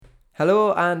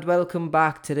Hello and welcome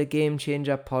back to the Game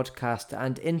Changer podcast.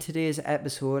 And in today's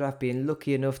episode, I've been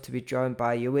lucky enough to be joined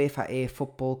by UEFA A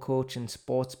football coach and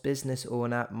sports business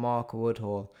owner Mark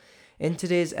Woodhall. In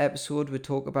today's episode, we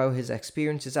talk about his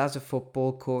experiences as a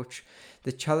football coach,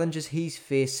 the challenges he's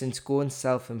faced since going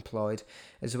self-employed,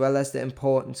 as well as the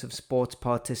importance of sports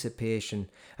participation.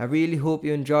 I really hope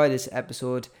you enjoy this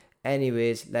episode.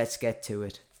 Anyways, let's get to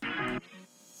it.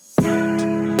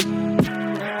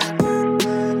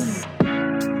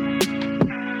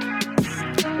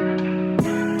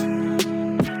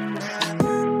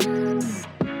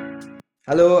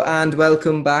 Hello and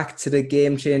welcome back to the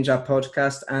Game Changer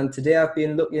podcast. And today I've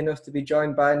been lucky enough to be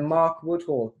joined by Mark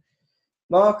Woodhall.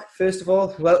 Mark, first of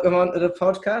all, welcome onto the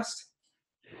podcast.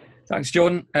 Thanks,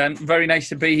 John. Very nice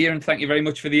to be here and thank you very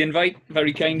much for the invite.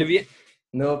 Very kind of you.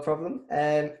 No problem.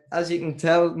 As you can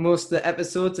tell, most of the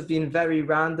episodes have been very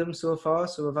random so far.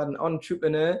 So we've had an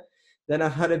entrepreneur, then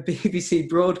I've had a BBC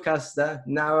broadcaster.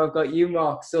 Now I've got you,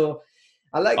 Mark. So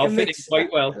I like I'll fit it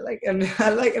quite well. I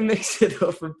like to mix it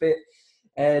up a bit.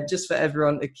 Just for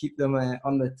everyone to keep them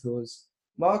on their toes.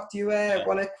 Mark, do you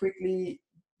want to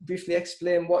briefly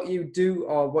explain what you do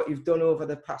or what you've done over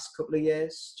the past couple of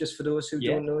years, just for those who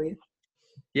don't know you?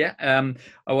 Yeah.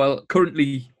 Well,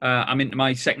 currently I'm into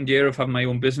my second year of having my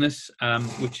own business,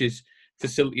 which is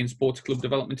Facility and Sports Club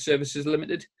Development Services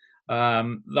Limited.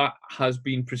 That has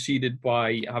been preceded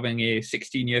by having a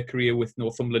 16-year career with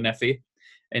Northumberland FA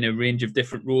in a range of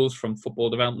different roles, from football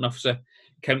development officer,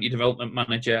 county development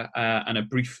manager, and a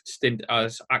brief stint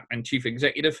as acting chief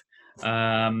executive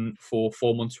for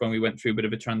 4 months when we went through a bit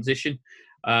of a transition.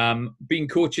 Been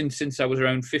coaching since I was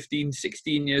around 15,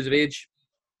 16 years of age.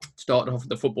 Started off at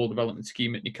the football development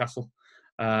scheme at Newcastle,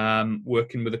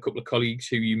 working with a couple of colleagues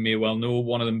who you may well know,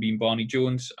 one of them being Barney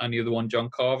Jones and the other one John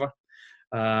Carver.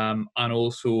 And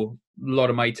also a lot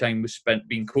of my time was spent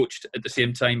being coached at the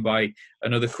same time by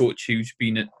another coach who's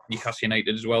been at Newcastle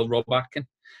United as well, Rob Atkin.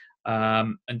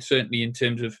 And certainly in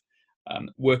terms of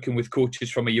working with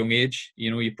coaches from a young age,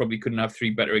 you probably couldn't have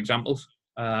three better examples.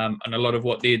 And a lot of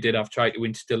what they did, I've tried to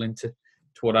instill into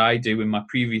what I do in my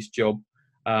previous job,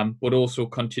 but also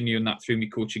continuing that through my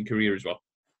coaching career as well.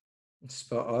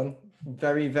 Spot on.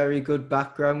 Very, very good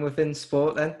background within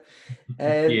sport then.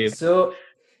 Yeah. So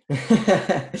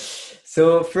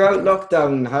throughout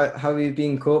lockdown, how have you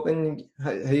been coping?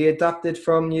 Have you adapted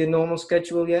from your normal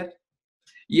schedule yet?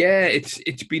 Yeah,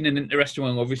 it's been an interesting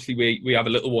one. Obviously, we have a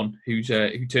little one who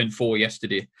turned 4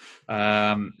 yesterday.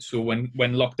 So when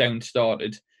lockdown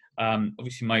started,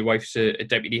 obviously my wife's a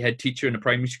deputy head teacher in a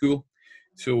primary school.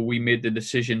 So we made the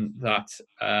decision that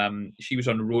she was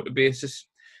on a rota basis.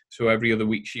 So every other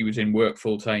week she was in work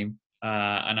full time,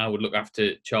 and I would look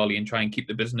after Charlie and try and keep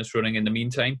the business running in the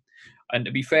meantime. And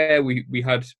to be fair, we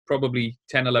had probably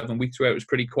 10, 11 weeks where it was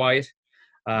pretty quiet.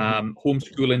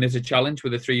 Homeschooling is a challenge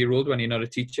with a 3-year-old when you're not a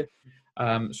teacher.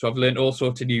 So I've learned all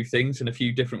sorts of new things and a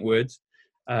few different words.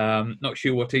 Not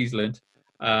sure what he's learned.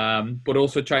 But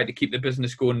also tried to keep the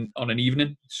business going on an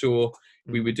evening. So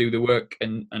we would do the work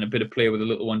and a bit of play with the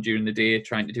little one during the day,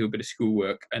 trying to do a bit of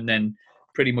schoolwork, and then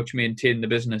pretty much maintain the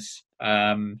business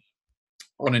on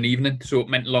an evening. So it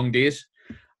meant long days.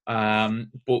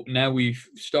 But now we've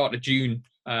started June,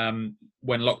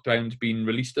 when lockdown's been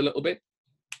released a little bit.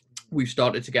 We've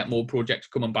started to get more projects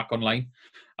coming back online.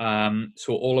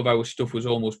 So all of our stuff was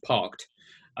almost parked.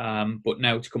 But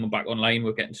now it's coming back online.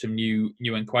 We're getting some new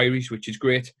inquiries, which is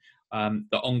great.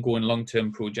 The ongoing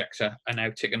long-term projects are now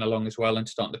ticking along as well and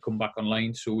starting to come back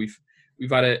online. So we've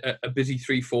had a busy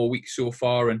 3-4 weeks so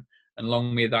far, and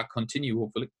long may that continue,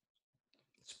 hopefully.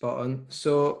 Spot on.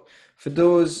 So for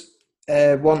those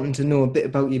wanting to know a bit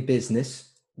about your business,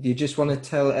 do you just want to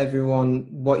tell everyone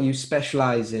what you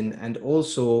specialize in and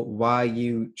also why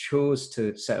you chose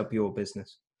to set up your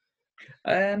business?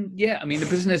 The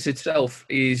business itself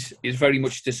is very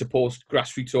much to support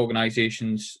grassroots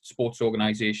organisations, sports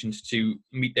organisations, to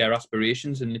meet their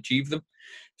aspirations and achieve them.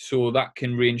 So that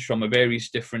can range from a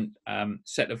various different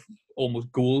set of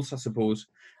almost goals, I suppose.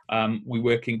 We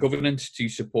work in governance to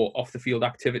support off-the-field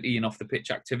activity and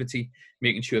off-the-pitch activity,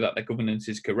 making sure that the governance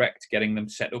is correct, getting them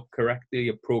set up correctly,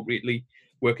 appropriately,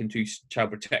 working to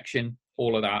child protection,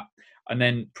 all of that. And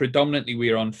then predominantly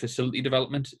we're on facility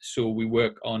development. So we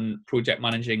work on project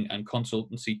managing and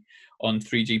consultancy on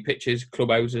 3G pitches,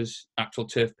 clubhouses, actual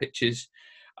turf pitches,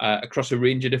 across a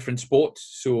range of different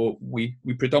sports. So we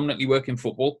predominantly work in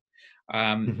football,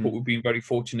 but we've been very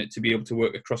fortunate to be able to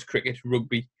work across cricket,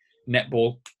 rugby,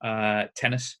 netball,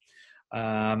 tennis,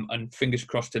 and fingers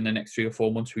crossed in the next 3 or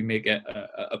 4 months we may get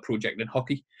a project in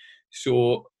hockey.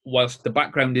 So whilst the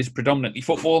background is predominantly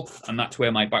football, and that's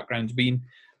where my background's been,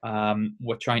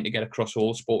 we're trying to get across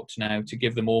all sports now to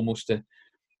give them almost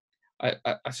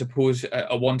I suppose,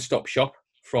 a one-stop shop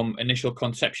from initial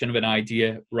conception of an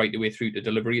idea right the way through to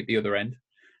delivery at the other end.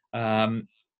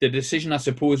 The decision, I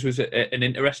suppose, was an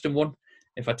interesting one.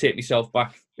 If I take myself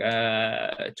back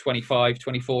 25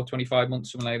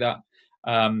 months, something like that,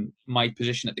 my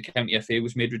position at the County FA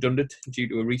was made redundant due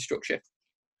to a restructure.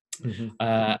 Mm-hmm.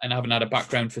 And having had a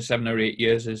background for 7 or 8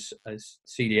 years as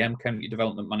CDM, County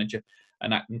Development Manager,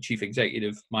 and acting Chief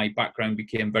Executive, my background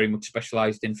became very much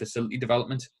specialised in facility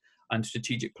development and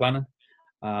strategic planning.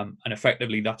 And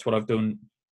effectively, that's what I've done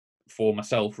for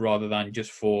myself rather than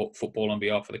just for football on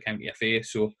behalf of the County FA.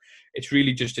 So it's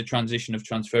really just a transition of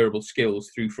transferable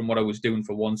skills through from what I was doing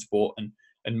for one sport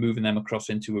and moving them across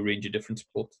into a range of different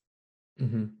sports.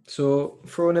 Mm-hmm. So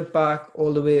throwing it back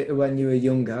all the way to when you were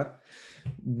younger,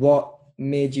 what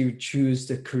made you choose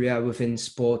the career within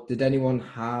sport? Did anyone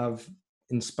have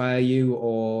inspire you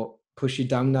or push you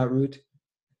down that route?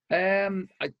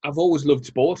 I've always loved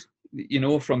sport. You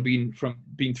know, from being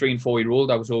 3 and 4 year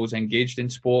old, I was always engaged in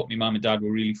sport. My mum and dad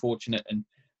were really fortunate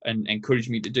and encouraged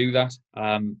me to do that.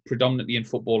 Predominantly in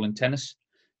football and tennis.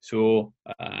 So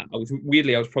I was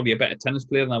probably a better tennis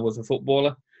player than I was a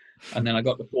footballer. And then I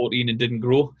got to 14 and didn't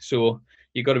grow. So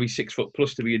you've got to be 6 foot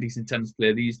plus to be a decent tennis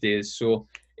player these days. So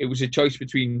it was a choice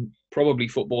between probably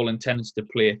football and tennis to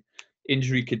play.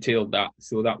 Injury curtailed that.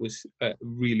 So that was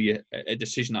really a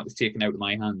decision that was taken out of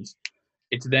my hands.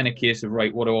 It's then a case of,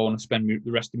 right, what do I want to spend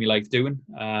the rest of my life doing?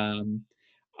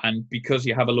 And because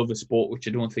you have a love of sport, which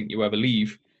I don't think you ever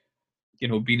leave, you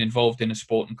know, being involved in a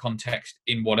sporting context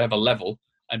in whatever level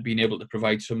and being able to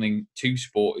provide something to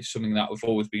sport is something that I've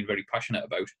always been very passionate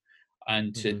about.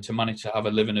 And to manage to have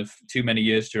a living of too many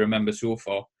years to remember so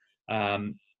far,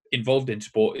 involved in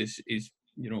sport is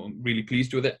you know, I'm really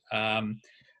pleased with it.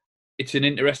 It's an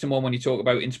interesting one when you talk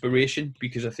about inspiration,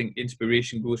 because I think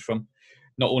inspiration goes from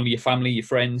not only your family, your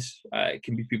friends, it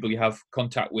can be people you have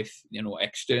contact with, you know,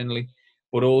 externally,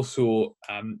 but also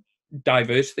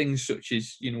diverse things such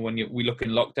as, you know, when we look in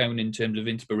lockdown in terms of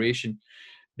inspiration,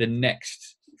 the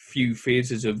next few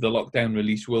phases of the lockdown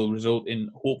release will result in,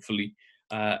 hopefully,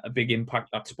 a big impact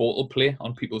that sport will play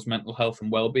on people's mental health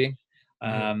and well-being.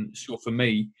 So for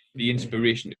me, the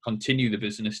inspiration to continue the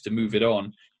business, to move it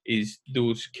on, is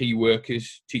those key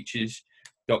workers, teachers,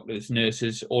 doctors,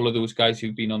 nurses, all of those guys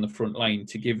who've been on the front line,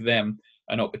 to give them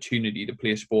an opportunity to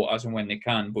play a sport as and when they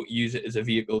can, but use it as a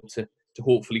vehicle to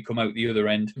hopefully come out the other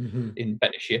end in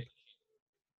better shape.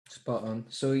 Spot on.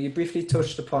 So you briefly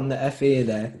touched upon the FA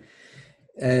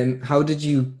there. How did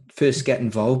you first get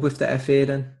involved with the FA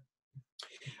then?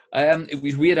 It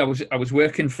was weird. I was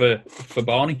working for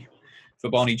Barney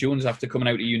Jones after coming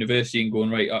out of university and going,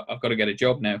 right, I've got to get a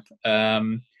job now.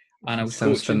 And I was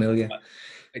Sounds coaching. familiar.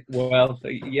 Well,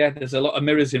 yeah, there's a lot of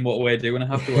mirrors in what we're doing, I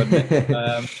have to admit.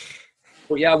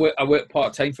 But yeah, I work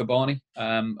part-time for Barney,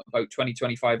 about 20,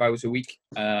 25 hours a week.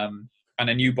 And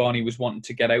I knew Barney was wanting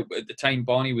to get out. But at the time,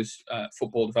 Barney was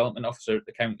football development officer at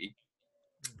the county.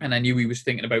 And I knew he was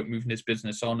thinking about moving his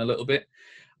business on a little bit,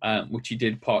 which he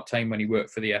did part-time when he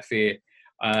worked for the FA.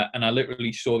 And I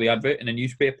literally saw the advert in a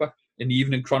newspaper, in the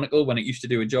Evening Chronicle, when it used to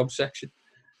do a job section.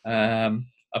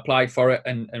 Applied for it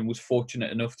and was fortunate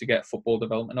enough to get football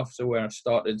development officer, where I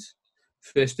started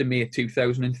 1st of May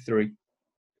 2003.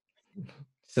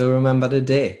 So remember the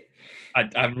day?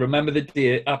 I remember the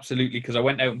day, absolutely, because I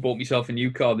went out and bought myself a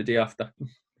new car the day after.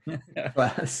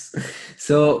 Class.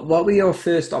 So what were your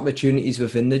first opportunities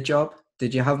within the job?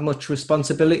 Did you have much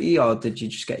responsibility or did you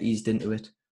just get eased into it?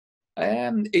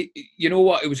 You know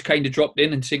what? It was kind of dropped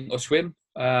in and sink or swim.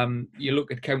 You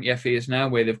look at county FAs now,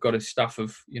 where they've got a staff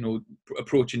of, you know,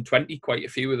 approaching 20, quite a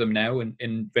few of them now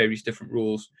in various different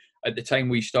roles. At the time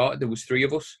we started, there was 3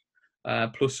 of us,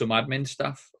 plus some admin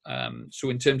staff. So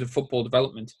in terms of football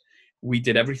development, we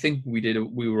did everything.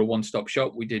 We were a one-stop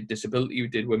shop. We did disability, we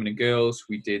did women and girls,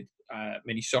 we did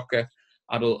mini soccer,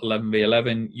 adult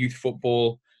 11v11, youth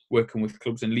football, working with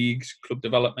clubs and leagues, club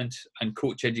development, and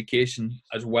coach education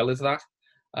as well as that.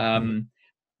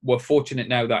 We're fortunate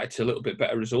now that it's a little bit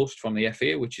better resourced from the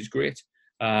FA, which is great.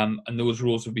 And those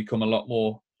roles have become a lot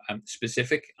more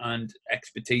specific, and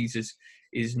expertise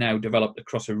is now developed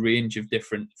across a range of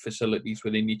different facilities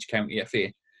within each county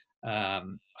FA.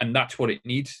 And that's what it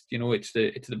needs. You know, it's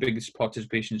the biggest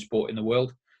participation sport in the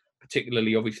world,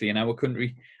 particularly obviously in our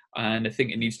country. And I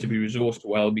think it needs to be resourced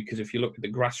well, because if you look at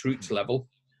the grassroots level,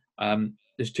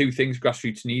 there's 2 things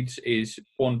grassroots needs: is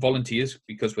 1, volunteers,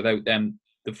 because without them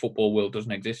the football world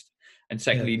doesn't exist, and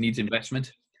secondly, it needs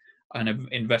investment, and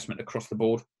investment across the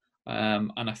board.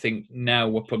 And I think now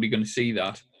we're probably going to see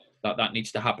that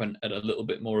needs to happen at a little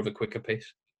bit more of a quicker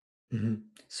pace. Mhm.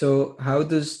 So how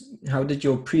did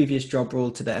your previous job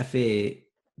role to the FA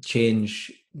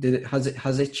change?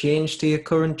 Has it changed to your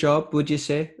current job, would you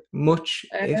say? Much,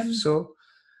 if Um, so?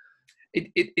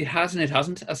 it has and it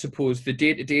hasn't. I suppose the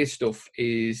day to day stuff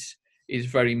is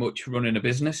very much running a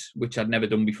business, which I'd never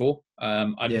done before.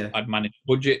 Yeah. I'd managed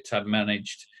budgets, I'd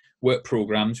managed work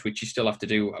programs, which you still have to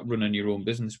do running your own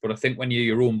business. But I think when you're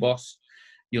your own boss,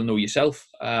 you'll know yourself.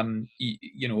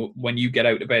 You know, when you get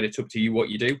out of bed, it's up to you what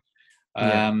you do.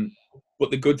 Yeah. But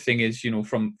the good thing is, you know,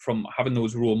 from having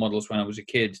those role models when I was a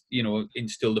kid, you know,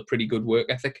 instilled a pretty good work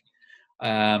ethic.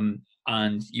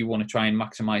 And you want to try and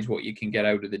maximize what you can get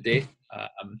out of the day.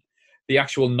 The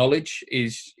actual knowledge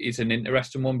is an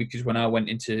interesting one, because when I went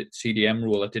into CDM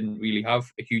role, I didn't really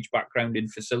have a huge background in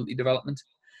facility development,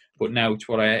 but now it's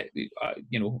what I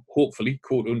you know, hopefully,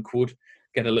 quote unquote,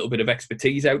 get a little bit of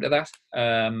expertise out of that.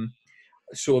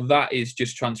 So that is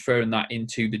just transferring that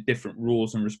into the different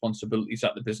roles and responsibilities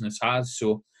that the business has.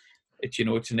 So it's, you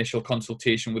know, it's initial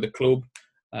consultation with a club,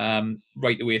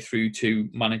 right the way through to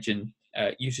managing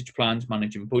usage plans,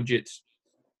 managing budgets,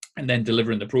 and then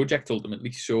delivering the project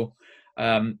ultimately. So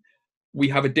um, we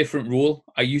have a different role.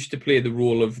 I used to play the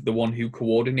role of the one who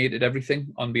coordinated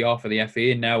everything on behalf of the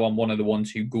FA. Now I'm one of the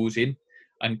ones who goes in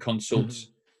and Mhm. consults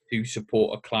to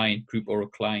support a client group or a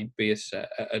client base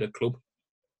at a club.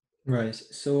 Right.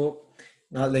 So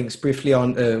that links briefly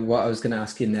on to what I was going to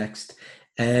ask you next.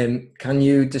 Can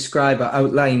you describe or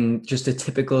outline just a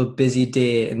typical busy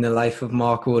day in the life of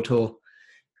Mark Woodhull?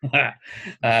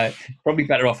 uh, Probably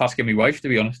better off asking my wife, to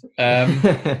be honest.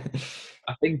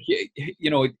 I think, you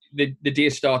know, the day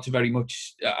starts very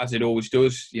much as it always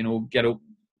does. You know, get up,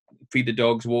 feed the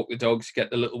dogs, walk the dogs, get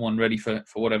the little one ready for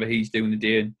whatever he's doing the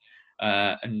day.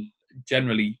 And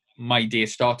generally, my day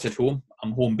starts at home.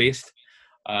 I'm home based.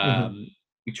 Mhm.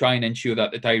 We try and ensure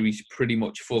that the diary's pretty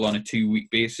much full on a 2 week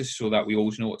basis, so that we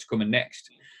always know what's coming next.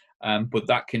 But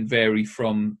that can vary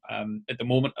from, at the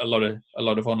moment, a lot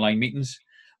of online meetings,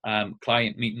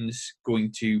 client meetings,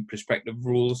 going to prospective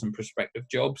roles and prospective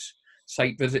jobs,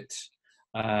 site visits,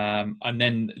 and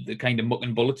then the kind of muck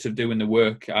and bullets of doing the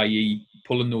work, i.e.,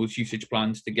 pulling those usage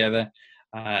plans together,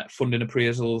 funding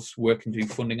appraisals, working through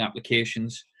funding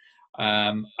applications,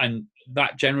 and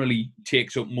that generally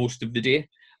takes up most of the day.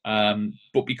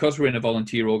 But because we're in a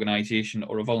volunteer organisation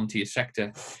or a volunteer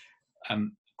sector,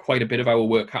 quite a bit of our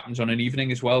work happens on an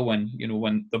evening as well, when, you know,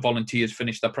 when the volunteers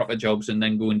finish their proper jobs and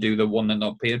then go and do the one they're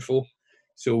not paid for.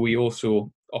 So we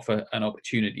also offer an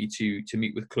opportunity to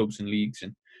meet with clubs and leagues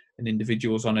and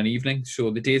individuals on an evening.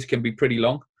 So the days can be pretty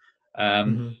long.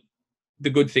 Um, Mhm. the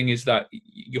good thing is that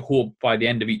you hope by the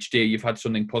end of each day you've had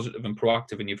something positive and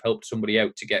proactive, and you've helped somebody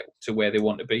out to get to where they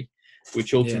want to be,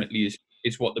 which Yeah. ultimately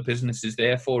is what the business is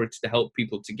there for. It's to help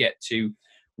people to get to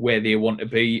where they want to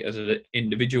be as an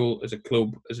individual, as a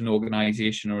club, as an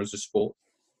organisation, or as a sport.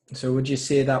 So would you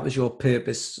say that was your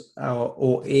purpose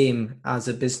or aim as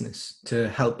a business, to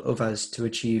help others to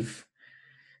achieve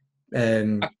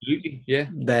Absolutely, yeah.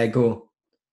 their goal?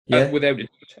 Yeah. Without it,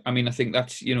 I mean, I think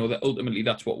that's, you know, that ultimately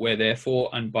that's what we're there for,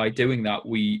 and by doing that,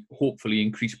 we hopefully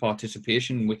increase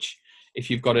participation. Which, if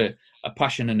you've got a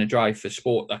passion and a drive for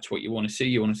sport, that's what you want to see.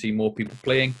 You want to see more people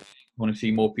playing. You want to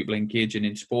see more people engaging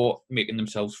in sport, making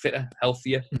themselves fitter,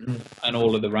 healthier, Mhm. and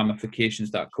all of the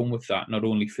ramifications that come with that, not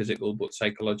only physical but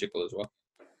psychological as well.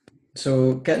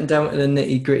 So getting down to the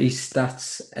nitty gritty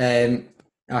stats, Mhm.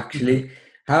 actually,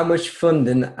 how much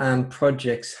funding and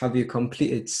projects have you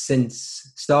completed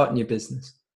since starting your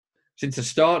business? Since I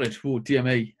started, oh dear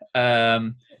me,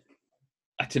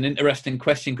 that's an interesting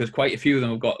question, because quite a few of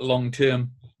them have got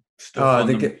long-term stuff Oh, on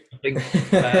they them.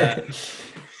 get. Uh,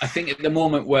 I think at the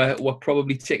moment we're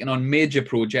probably taking on major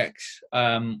projects.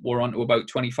 We're on to about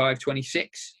 25,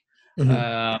 26.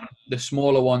 Mhm. The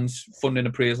smaller ones, funding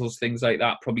appraisals, things like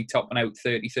that, probably topping out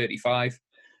 30, 35.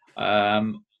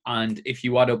 And if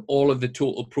you add up all of the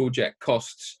total project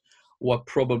costs, we're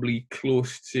probably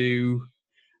close to,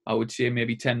 I would say,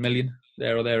 maybe 10 million,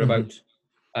 there or Mhm. thereabouts.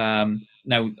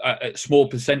 Now, a small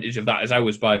percentage of that is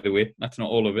ours, by the way. That's not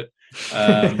all of it.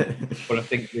 But I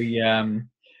think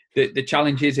the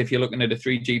challenge is, if you're looking at a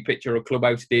 3G pitch or a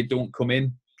clubhouse, they don't come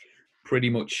in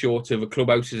pretty much short of. A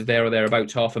clubhouse is there or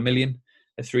thereabouts 500,000.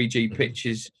 A 3G Mhm. pitch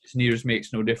is as near as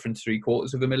makes no difference,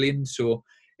 750,000. So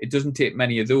it doesn't take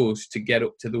many of those to get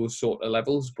up to those sort of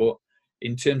levels. But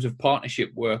in terms of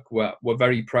partnership work, we're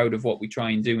very proud of what we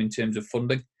try and do in terms of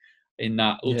funding. In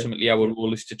that, Yeah. ultimately, our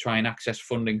role is to try and access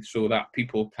funding so that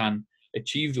people can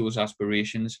achieve those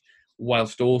aspirations,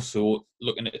 whilst also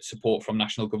looking at support from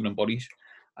national governing bodies.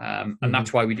 And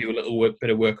that's Mhm. why we do a little bit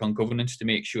of work on governance, to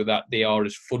make sure that they are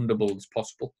as fundable as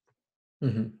possible.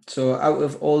 So out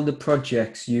of all the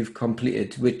projects you've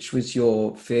completed, which was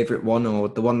your favourite one or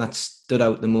the one that stood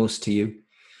out the most to you?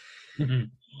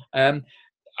 um,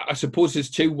 I suppose there's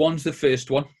two. One's the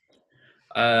first one,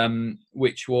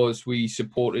 which was we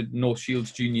supported North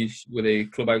Shields Juniors with a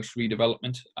clubhouse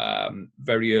redevelopment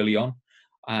very early on,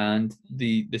 and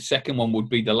the second one would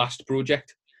be the last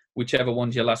project. Whichever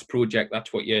one's your last project,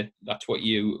 that's what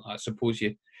you I suppose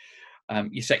you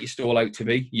set your stall out to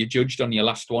be. You're judged on your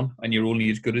last one, and you're only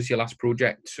as good as your last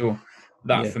project. So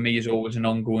that Yeah, for me is always an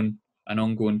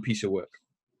ongoing piece of work.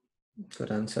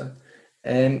 good answer.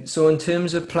 So in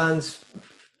terms of plans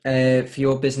for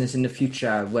your business in the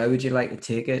future, where would you like to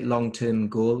take it? Long-term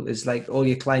goal is like all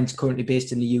your clients currently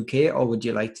based in the UK, or would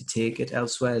you like to take it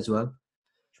elsewhere as well?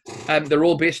 They're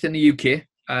all based in the UK.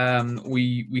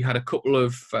 We had a couple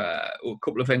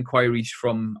of inquiries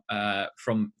from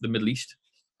the Middle East,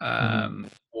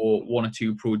 or one or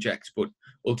two projects, but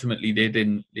ultimately they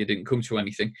didn't come to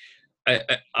anything.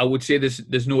 I would say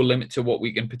there's no limit to what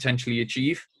we can potentially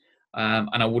achieve, and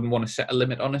I wouldn't want to set a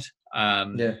limit on it.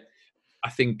 Yeah, I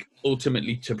think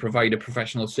ultimately to provide a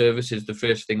professional service is the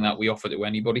first thing that we offer to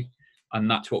anybody. And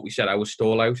that's what we set our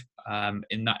stall out,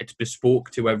 in that it's bespoke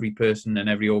to every person and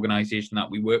every organisation that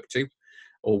we work to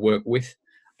or work with.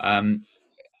 I'm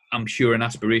sure an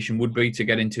aspiration would be to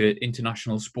get into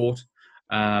international sport.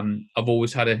 I've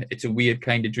always had it's a weird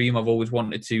kind of dream. I've always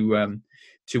wanted to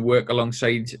work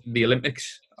alongside the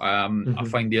Olympics. I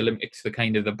find the Olympics the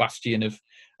kind of the bastion of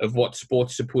what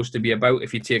sport's supposed to be about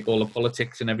if you take all the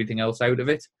politics and everything else out of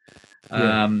it.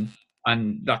 yeah.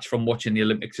 And that's from watching the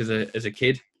Olympics as a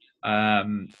kid.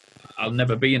 I'll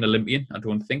never be an Olympian, I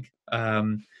don't think.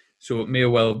 So it may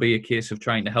well be a case of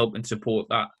trying to help and support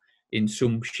that in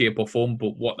some shape or form.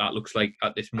 But what that looks like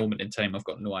at this moment in time, I've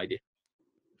got no idea.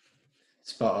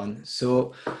 Spot on.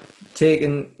 So,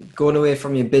 going away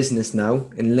from your business now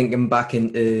and linking back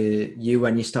into you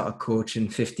when you started coaching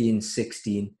 15,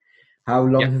 16, how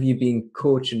long Yeah. have you been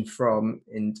coaching from,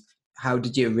 and how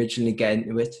did you originally get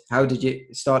into it? How did you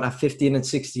start at 15 and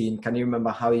 16? Can you remember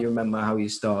how you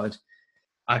started?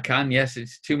 I can, yes.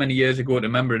 It's too many years ago to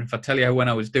remember. And if I tell you when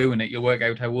I was doing it, you'll work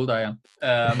out how old I am.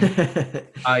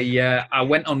 I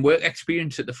went on work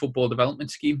experience at the Football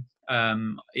Development Scheme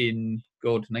in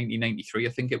 1993,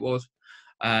 I think it was.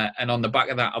 And on the back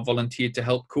of that, I volunteered to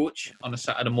help coach on a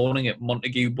Saturday morning at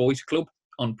Montague Boys Club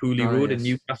on Pooley Oh, Road in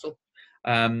yes. Newcastle,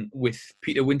 with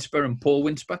Peter Winsper and Paul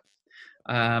Winsper,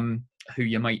 who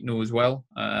you might know as well,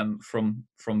 from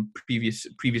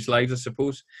previous lives, I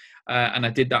suppose. And I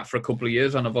did that for a couple of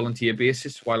years on a volunteer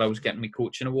basis while I was getting my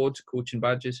coaching awards, coaching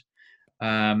badges.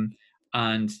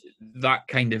 And that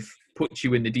kind of puts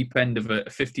you in the deep end of a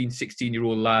 15,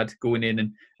 16-year-old lad going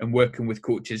in and working with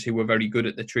coaches who were very good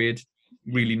at the trade,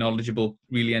 really knowledgeable,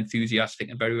 really enthusiastic,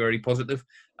 and very, very positive,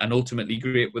 and ultimately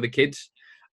great with the kids.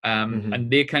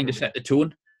 And they kind of set the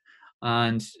tone.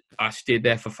 And I stayed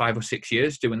there for 5 or 6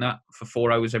 years doing that for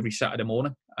 4 hours every Saturday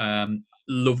morning.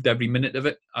 Loved every minute of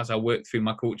it as I worked through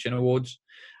my coaching awards.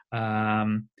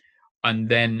 And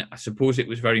then I suppose it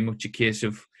was very much a case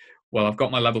of, well, I've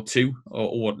got my level 2,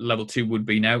 or what level 2 would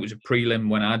be now. It was a prelim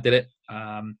when I did it,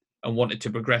 and wanted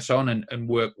to progress on and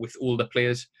work with older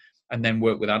players and then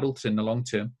work with adults in the long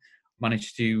term.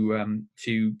 Managed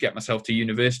to get myself to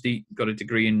university, got a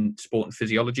degree in sport and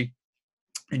physiology.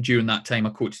 And during that time, I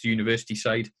coached the university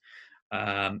side.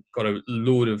 Got a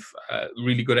load of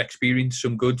really good experience,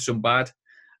 some good, some bad,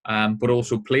 but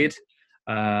also played.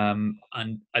 And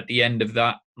at the end of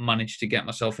that, managed to get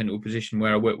myself into a position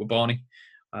where I worked with Barney,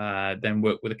 then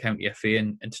worked with the County FA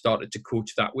and started to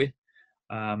coach that way.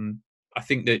 I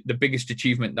think that the biggest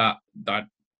achievement that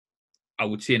I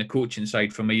would say in a coaching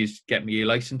side for me is get me a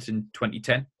license in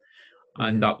 2010.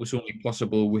 And that was only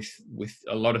possible with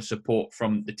a lot of support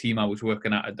from the team I was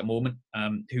working at the moment,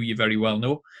 who you very well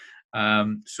know.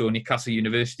 So Newcastle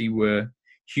University were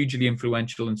hugely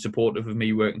influential and supportive of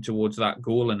me working towards that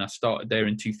goal, and I started there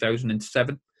in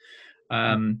 2007.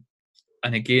 And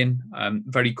again,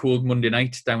 very cold Monday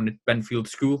night down at Benfield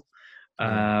School,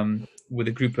 with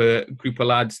a group of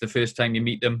lads. The first time you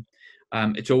meet them,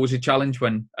 it's always a challenge.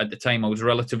 When at the time I was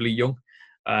relatively young,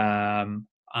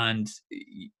 and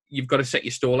you've got to set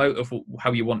your stall out of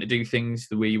how you want to do things,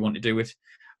 the way you want to do it.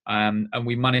 And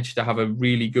we managed to have a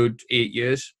really good 8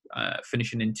 years,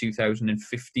 finishing in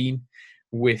 2015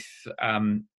 with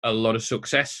a lot of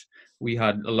success. We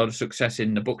had a lot of success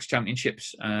in the Bucks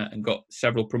Championships, and got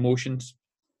several promotions.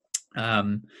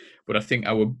 But I think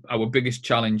our biggest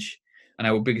challenge and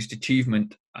our biggest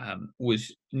achievement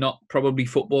was not probably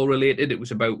football related. It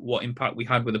was about what impact we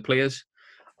had with the players.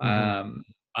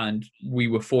 And we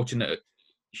were fortunate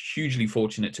hugely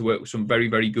fortunate to work with some very,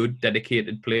 very good,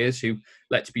 dedicated players who,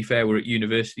 let's be fair, were at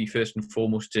university first and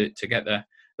foremost to get their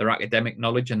academic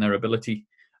knowledge and their ability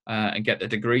and get the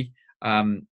degree.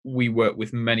 We work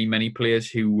with many, many players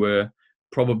who were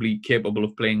probably capable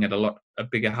of playing at a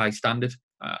bigger high standard,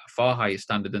 a far higher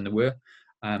standard than they were.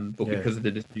 But because of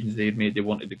the decisions they had made, they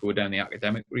wanted to go down the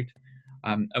academic route.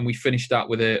 And we finished that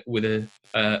with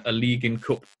a league and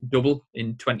cup double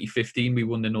in 2015. We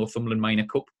won the Northumberland Minor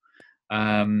Cup,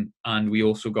 and we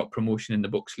also got promotion in the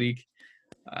Bucks League.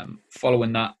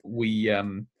 Following that,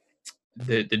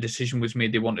 the decision was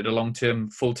made they wanted a long-term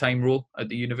full-time role at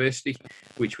the university,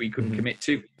 which we couldn't commit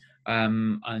to.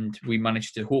 And we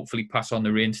managed to hopefully pass on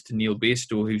the reins to Neil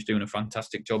Baistow, who's doing a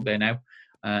fantastic job there now,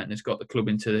 and has got the club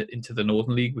into the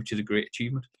Northern League, which is a great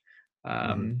achievement.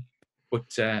 But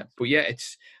yeah,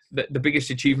 it's the biggest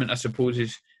achievement, I suppose,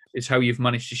 is how you've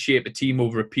managed to shape a team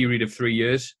over a period of 3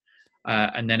 years,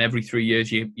 and then every 3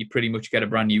 years you pretty much get a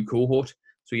brand new cohort.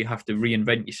 So you have to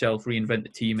reinvent yourself, reinvent the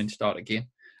team, and start again.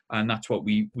 And that's what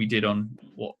we did on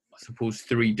what I suppose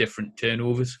 3 different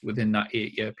turnovers within that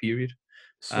 8-year period.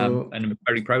 And I'm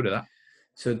very proud of that.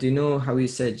 So do you know how you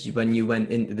said when you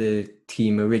went into the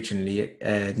team originally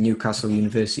at Newcastle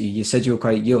University, you said you were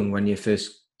quite young when you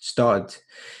first started.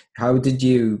 How did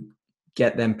you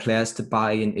get them players to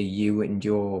buy into you and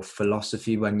your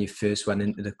philosophy when you first went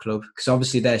into the club? Because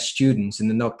obviously they're students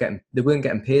and they weren't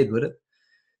getting paid, would it?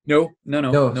 No.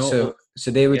 So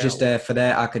they were just there for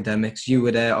their academics. You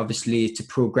were there obviously to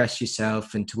progress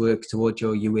yourself and to work towards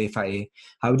your UEFA A.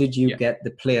 How did you get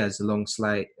the players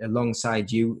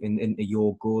alongside you into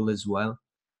your goal as well?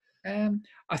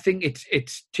 I think it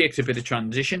takes a bit of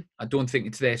transition. I don't think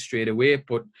it's there straight away,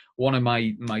 but one of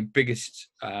my biggest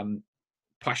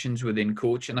passions within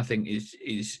coaching, I think,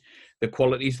 is the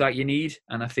qualities that you need.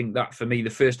 And I think that for me, the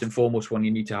first and foremost one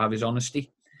you need to have is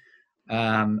honesty.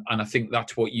 And I think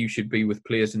that's what you should be with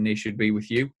players, and they should be with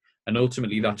you. And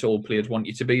ultimately, that's all players want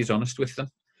you to be, is honest with them.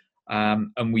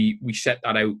 And we set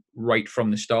that out right from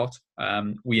the start.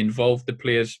 We involved the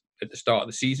players at the start of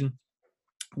the season.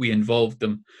 We involved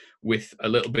them with a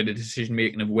little bit of decision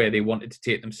making of where they wanted to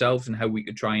take themselves and how we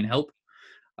could try and help.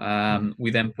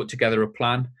 We then put together a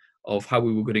plan of how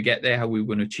we were going to get there, how we were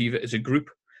going to achieve it as a group.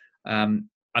 And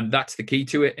that's the key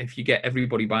to it. If you get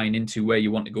everybody buying into where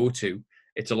you want to go to,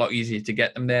 it's a lot easier to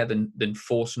get them there than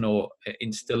forcing or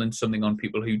instilling something on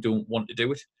people who don't want to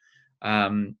do it.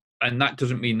 And that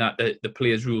doesn't mean that the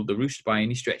players ruled the roost by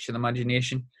any stretch of the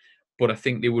imagination, but I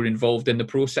think they were involved in the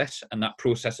process, and that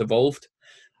process evolved.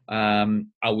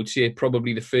 I would say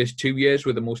probably the first 2 years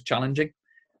were the most challenging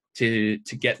to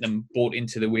get them bought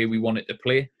into the way we wanted to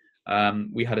play.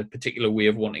 We had a particular way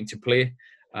of wanting to play.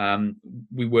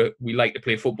 We like to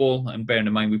play football, and bearing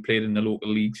in mind we played in the local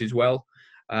leagues as well.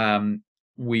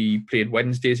 We played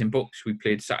Wednesdays in Bucks. We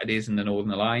played Saturdays in the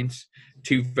Northern Alliance.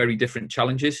 2 very different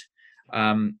challenges.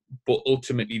 But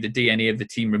ultimately, the DNA of the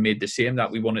team remained the same, that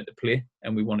we wanted to play,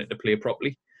 and we wanted to play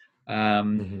properly.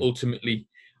 Ultimately,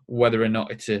 whether or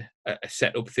not it's a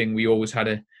set-up thing, we always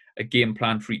had a game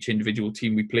plan for each individual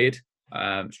team we played,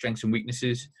 strengths and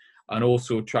weaknesses, and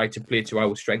also tried to play to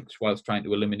our strengths whilst trying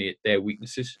to eliminate their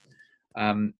weaknesses.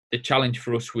 The challenge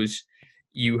for us was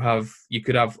you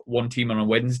could have one team on a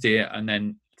Wednesday and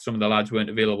then some of the lads weren't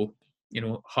available.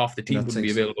 Half the team wouldn't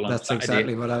be available on Saturday. That's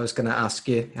exactly what I was going to ask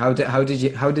you. How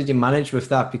did you manage with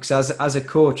that? Because as a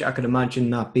coach, I could imagine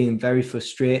that being very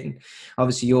frustrating.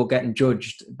 Obviously, you're getting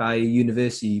judged by a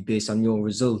university based on your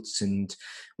results and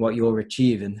what you're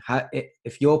achieving.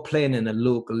 If you're playing in a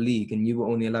local league and you were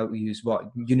only allowed to use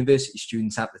university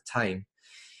students at the time,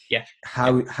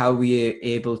 how were you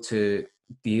able to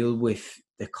deal with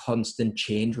the constant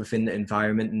change within the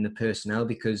environment and the personnel?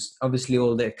 Because obviously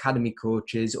all the academy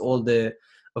coaches, all the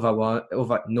of our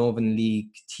Northern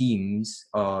League teams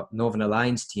or Northern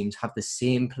Alliance teams have the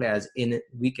same players in it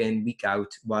week in, week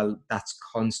out, while that's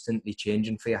constantly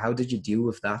changing for you. How did you deal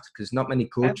with that? Because not many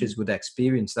coaches would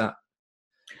experience that.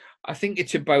 I think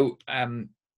it's about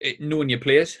knowing your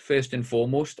players first and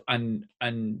foremost, and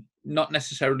not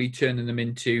necessarily turning them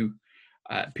into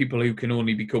people who can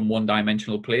only become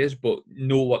one-dimensional players, but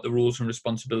know what the roles and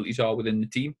responsibilities are within the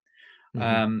team.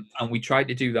 And we tried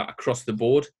to do that across the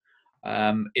board,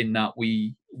 in that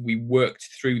we worked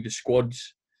through the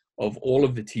squads of all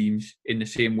of the teams in the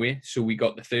same way. So we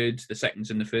got the thirds, the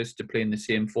seconds and the firsts to play in the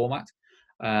same format.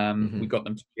 We got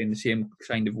them to play in the same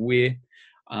kind of way.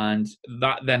 And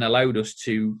that then allowed us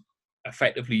to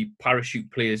effectively parachute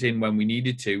players in when we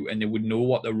needed to, and they would know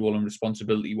what their role and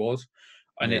responsibility was.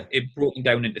 And it broke them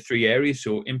down into 3 areas.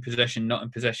 So in possession, not in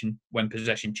possession, when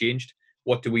possession changed,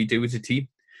 what do we do as a team?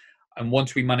 And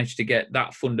once we managed to get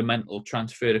that fundamental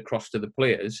transferred across to the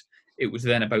players, it was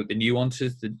then about the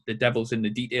nuances, the devil's in the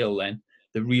detail then,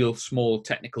 the real small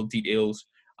technical details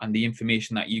and the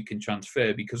information that you can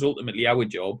transfer, because ultimately our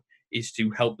job is to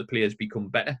help the players become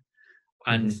better.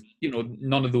 And,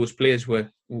 none of those players were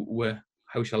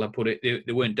how shall I put it,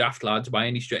 they weren't daft lads by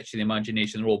any stretch of the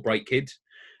imagination. They're all bright kids.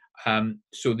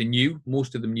 So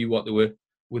most of them knew what they were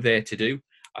there to do.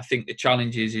 I think the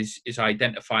challenge is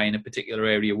identifying a particular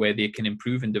area where they can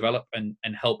improve and develop and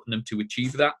helping them to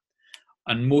achieve that.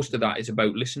 And most of that is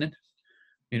about listening.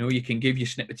 You can give your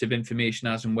snippets of information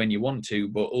as and when you want to,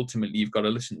 but ultimately you've got to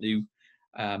listen to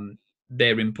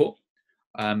their input.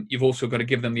 You've also got to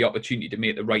give them the opportunity to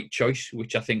make the right choice,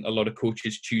 which I think a lot of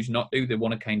coaches choose not to. They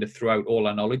want to kind of throw out all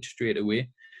our knowledge straight away.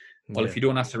 Well, if you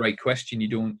don't ask the right question, you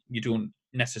don't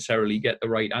necessarily get the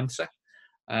right answer.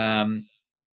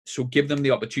 So give them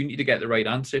the opportunity to get the right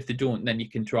answer. If they don't, then you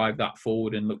can drive that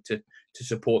forward and look to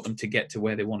support them to get to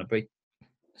where they want to be.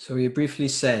 So you briefly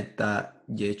said that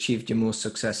you achieved your most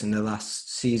success in the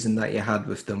last season that you had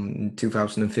with them in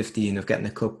 2015 of getting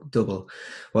a cup double.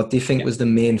 What do you think was the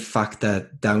main factor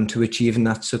down to achieving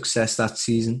that success that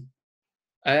season?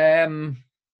 I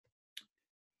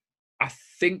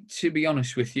think, to be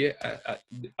honest with you,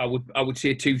 I would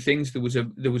say two things. There was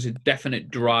a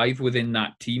definite drive within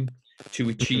that team to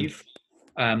achieve.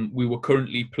 We were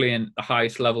currently playing the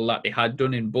highest level that they had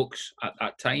done in books at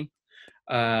that time.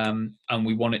 And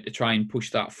we wanted to try and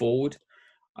push that forward.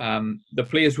 The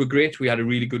players were great. We had a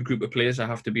really good group of players, I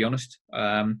have to be honest.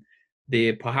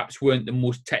 They perhaps weren't the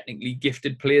most technically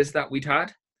gifted players that we'd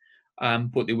had,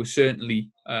 but they were certainly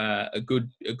a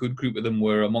good group of them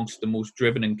were amongst the most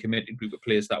driven and committed group of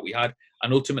players that we had.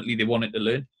 And ultimately, they wanted to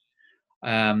learn.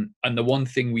 And the one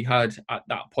thing we had at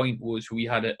that point was we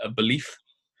had a belief.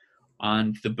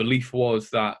 And the belief was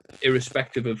that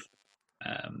irrespective of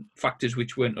factors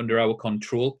which weren't under our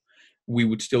control, we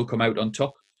would still come out on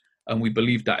top. And we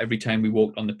believed that every time we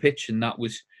walked on the pitch, and that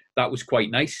was quite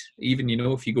nice. Even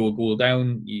if you go a goal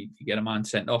down, you get a man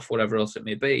sent off, whatever else it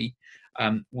may be.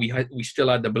 We still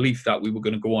had the belief that we were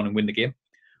going to go on and win the game.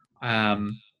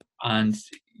 And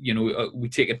we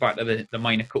take it back to the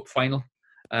minor cup final,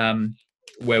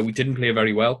 where we didn't play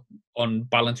very well. On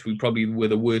balance, we probably were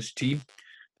the worst team,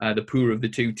 the poorer of the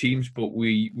two teams, but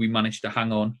we managed to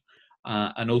hang on.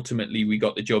 And ultimately, we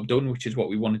got the job done, which is what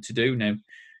we wanted to do. Now,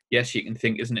 yes, you can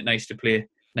think, isn't it nice to play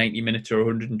 90 minutes or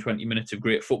 120 minutes of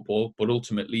great football? But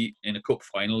ultimately, in a cup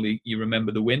final, you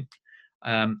remember the win.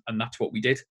 And that's what we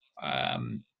did.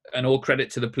 And all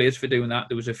credit to the players for doing that.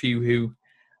 There was a few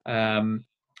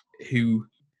who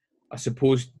I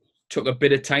suppose took a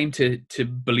bit of time to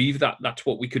believe that that's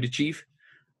what we could achieve.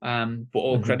 But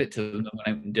all credit to them that went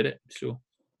out and did it. So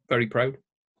very proud.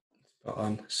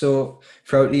 So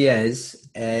throughout the years,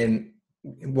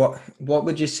 what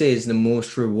would you say is the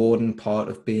most rewarding part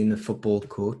of being a football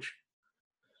coach?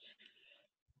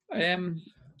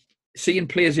 Seeing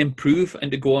players improve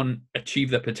and to go on achieve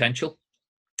their potential.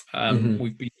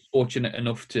 We've been fortunate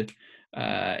enough to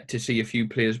see a few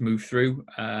players move through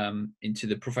into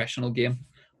the professional game,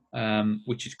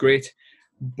 which is great.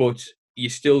 But you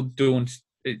still don't.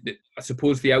 I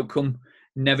suppose the outcome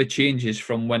never changes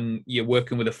from when you're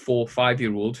working with a 4 or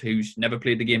 5-year-old who's never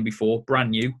played the game before, brand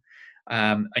new,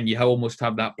 and you almost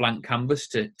have that blank canvas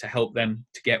to help them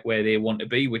to get where they want to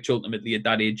be, which ultimately at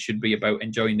that age should be about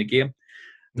enjoying the game,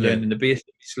 learning the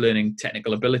basics, learning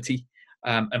technical ability,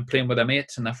 and playing with their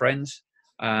mates and their friends,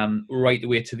 right the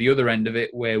way to the other end of it,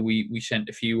 where we sent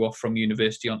a few off from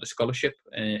university onto scholarship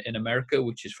in America,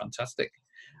 which is fantastic.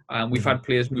 We've had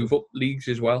players move up leagues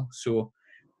as well. So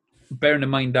bearing in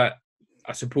mind that,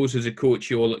 I suppose as a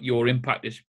coach, your impact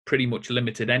is pretty much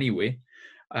limited anyway.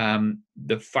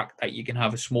 The fact that you can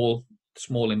have a small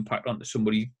impact onto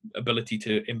somebody's ability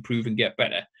to improve and get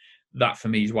better, that for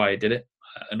me is why I did it.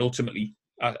 And ultimately,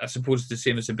 I suppose it's the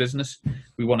same as a business.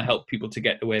 We want to help people to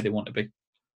get to where they want to be.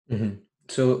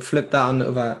 So flip it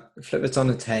on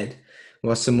its head.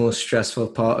 What's the most stressful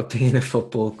part of being a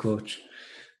football coach?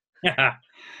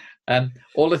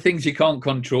 All the things you can't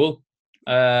control.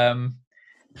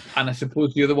 And I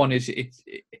suppose the other one is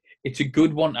it's a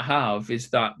good one to have, is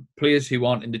that players who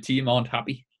aren't in the team aren't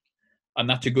happy, and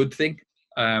that's a good thing.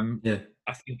 I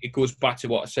think it goes back to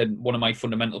what I said. One of my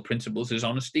fundamental principles is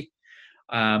honesty,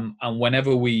 and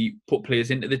whenever we put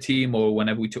players into the team or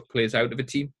whenever we took players out of a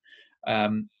team,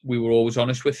 we were always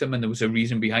honest with them, and there was a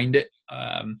reason behind it.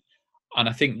 And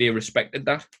I think they respected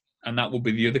that, and that will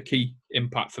be the other key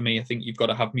impact for me. I think you've got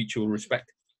to have mutual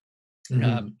respect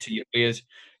to your players,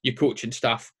 your coaching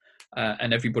staff,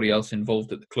 and everybody else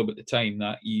involved at the club at the time,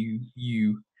 that you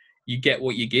get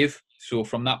what you give. So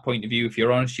from that point of view, if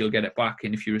you're honest, you'll get it back,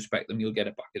 and if you respect them, you'll get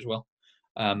it back as well.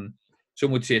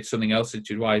 Some would say it's something else,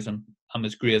 which is why I'm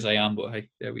as grey as I am, but hey,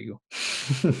 there we go.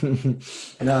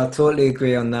 No, I totally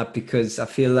agree on that, because I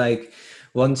feel like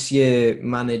once your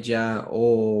manager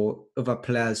or other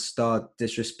players start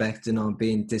disrespecting or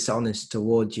being dishonest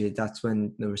towards you, that's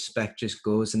when the respect just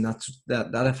goes, and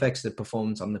that affects the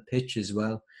performance on the pitch as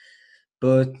well.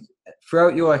 But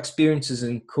throughout your experiences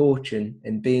in coaching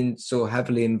and being so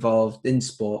heavily involved in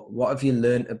sport, what have you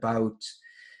learned about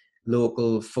the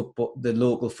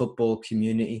local football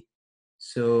community?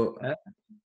 So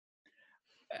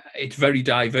it's very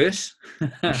diverse.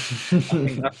 I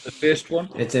think that's the first one.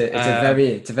 It's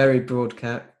a very broad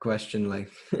question.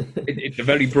 Like it's a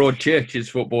very broad church, is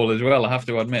football as well, I have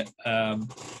to admit.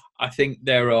 I think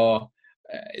there are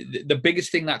the biggest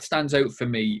thing that stands out for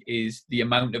me is the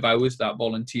amount of hours that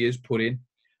volunteers put in,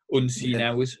 unseen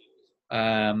hours.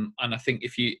 And I think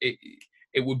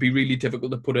it would be really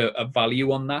difficult to put a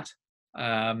value on that.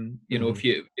 You know, if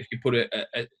you put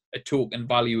a token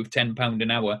value of £10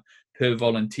 an hour per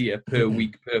volunteer, per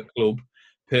week, per club,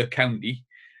 per county,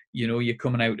 you know, you're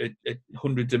coming out at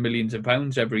hundreds of millions of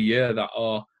pounds every year that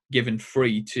are given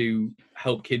free to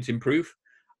help kids improve.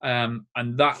 And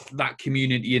that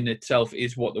community in itself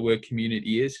is what the word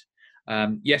community is.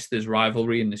 Yes, there's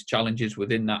rivalry and there's challenges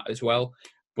within that as well.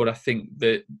 But I think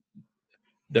that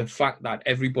the fact that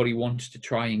everybody wants to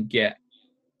try and get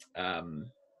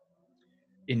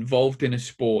involved in a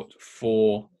sport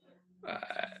for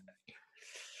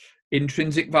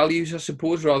intrinsic values, I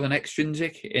suppose, rather than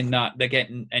extrinsic, in that they're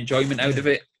getting enjoyment out of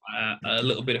it, a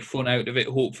little bit of fun out of it,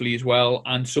 hopefully as well,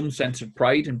 and some sense of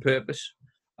pride and purpose.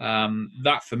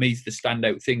 That for me is the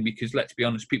standout thing, because let's be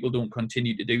honest, people don't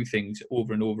continue to do things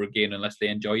over and over again unless they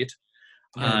enjoy it.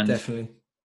 Yeah, definitely.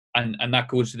 And that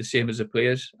goes to the same as the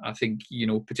players. I think, you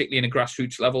know, particularly in a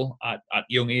grassroots level at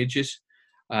young ages,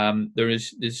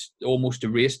 there's almost a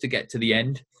race to get to the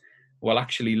end. Well,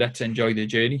 actually, let's enjoy the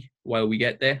journey while we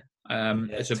get there,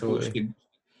 as opposed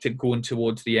to going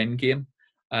towards the end game.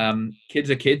 Kids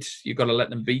are kids. You've got to let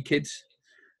them be kids.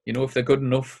 You know, if they're good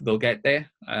enough, they'll get there.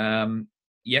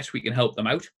 Yes, we can help them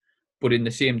out, but in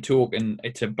the same token,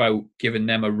 it's about giving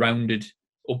them a rounded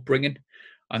upbringing.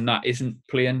 And that isn't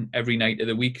playing every night of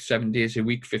the week, 7 days a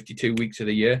week, 52 weeks of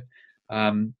the year.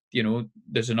 You know,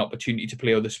 there's an opportunity to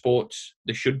play other sports.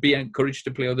 They should be encouraged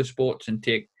to play other sports and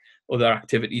take other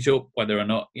activities up, whether or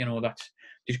not, you know, that's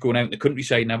just going out in the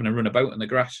countryside and having a run about in the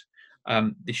grass.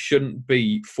 They shouldn't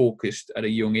be focused at a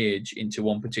young age into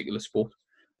one particular sport.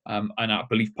 And I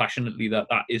believe passionately that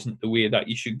isn't the way that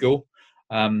you should go.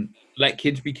 Let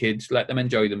kids be kids, let them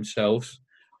enjoy themselves,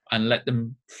 and let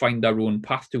them find their own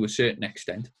path to a certain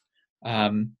extent.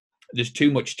 There's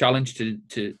too much challenge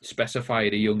to specify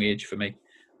at a young age for me.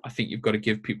 I think you've got to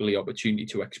give people the opportunity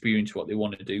to experience what they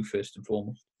want to do first and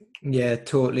foremost. Yeah,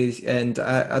 totally. And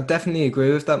I definitely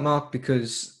agree with that, Mark,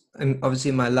 because obviously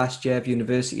in my last year of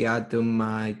university, I'd done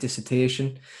my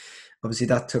dissertation. Obviously,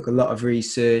 that took a lot of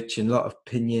research and a lot of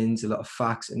opinions, a lot of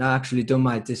facts. And I actually done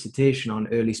my dissertation on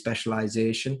early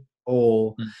specialization,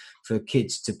 or for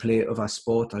kids to play other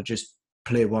sport or just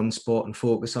play one sport and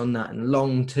focus on that. And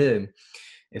long term,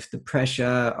 if the pressure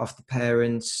of the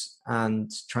parents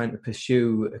and trying to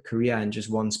pursue a career in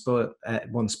just one sport,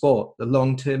 the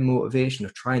long-term motivation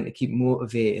of trying to keep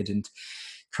motivated and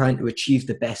trying to achieve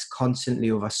the best constantly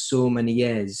over so many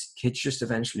years, kids just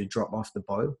eventually drop off the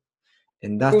boil.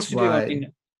 And that's why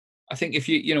I think if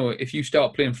you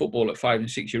start playing football at 5 and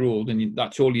 6 year old and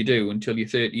that's all you do until you're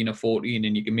 13 or 14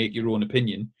 and you can make your own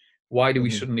opinion, why do we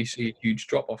suddenly see a huge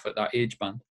drop off at that age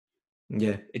band?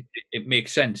 Yeah, it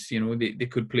makes sense. You know, they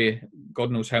could play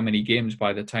God knows how many games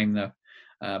by the time they're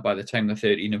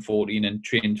 13 and 14 and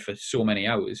trained for so many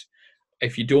hours.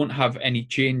 If you don't have any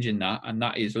change in that, and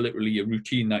that is literally a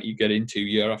routine that you get into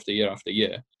year after year after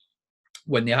year,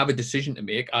 when they have a decision to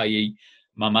make, i.e.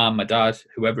 my mum, my dad,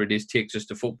 whoever it is takes us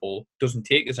to football, doesn't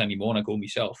take us anymore, and I go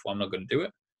myself, well, I'm not going to do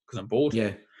it because I'm bored.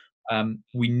 Yeah.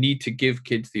 We need to give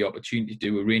kids the opportunity to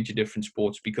do a range of different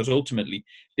sports, because ultimately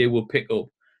they will pick up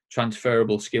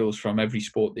transferable skills from every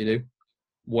sport they do,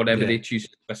 whatever they choose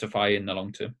to specify in the long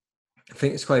term. I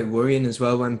think it's quite worrying as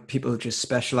well when people just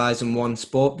specialize in one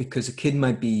sport, because a kid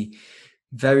might be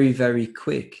very, very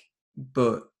quick,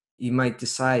 but he might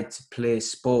decide to play a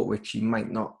sport which he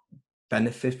might not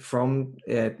benefit from.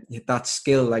 That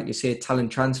skill, like you say,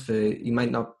 talent transfer, he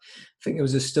might not. I think there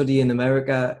was a study in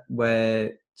America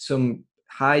where some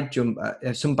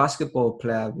basketball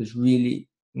player was really,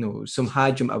 some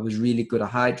high jumper was really good at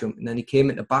high jump, and then he came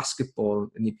into basketball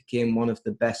and he became one of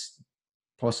the best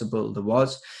possible there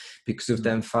was, because of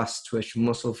them fast twitch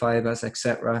muscle fibers,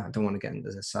 etc. I don't want to get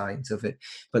into the science of it,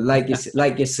 but like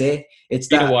you say, it's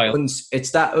Been a that while.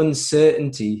 it's that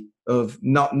uncertainty of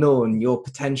not knowing your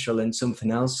potential in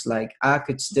something else. Like, I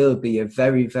could still be a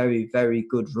very, very, very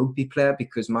good rugby player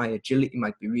because my agility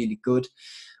might be really good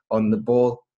on the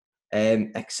ball,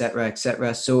 etc.,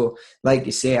 etc. So, like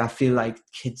you say, I feel like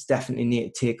kids definitely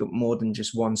need to take up more than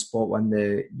just one sport when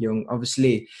they're young.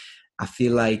 Obviously, I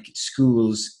feel like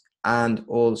schools and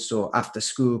also after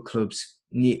school clubs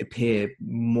need to play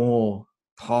more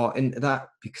part into that,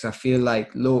 because I feel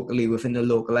like locally, within the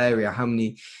local area,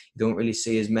 you don't really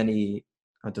see as many,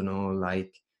 I don't know,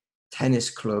 like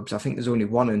tennis clubs. I think there's only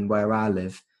one in where I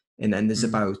live, and then there's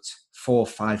about 4 or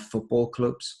 5 football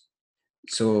clubs.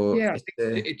 So Yeah, I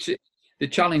think it's the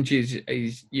challenge is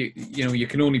you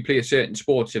can only play a certain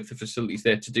sport if the facility's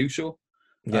there to do so.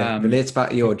 Relates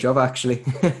back to your job, actually.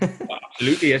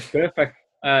 Absolutely, it's perfect.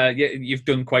 Yeah, you've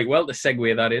done quite well to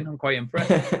segue that in. I'm quite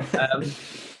impressed.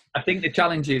 I think the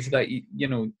challenge is that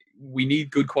we need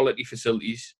good quality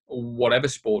facilities, whatever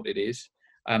sport it is.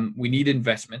 We need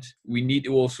investment. We need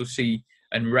to also see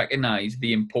and recognise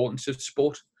the importance of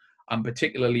sport, and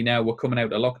particularly now we're coming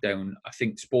out of lockdown. I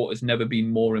think sport has never been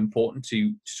more important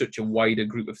to such a wider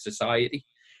group of society,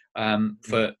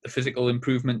 for the physical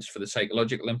improvements, for the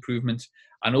psychological improvements,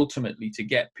 and ultimately to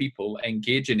get people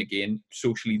engaging again,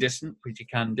 socially distant, which you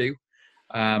can do.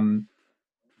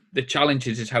 The challenge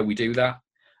is how we do that.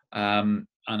 And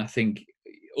I think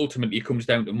ultimately it comes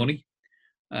down to money.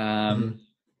 And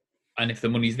if the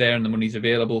money's there and the money's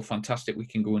available, fantastic, we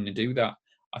can go in and do that.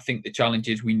 I think the challenge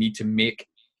is we need to make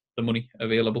the money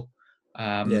available.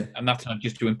 And that's not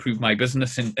just to improve my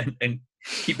business and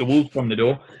keep the wolves from the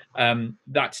door.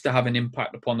 That's to have an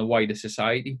impact upon the wider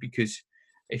society, because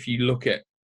if you look at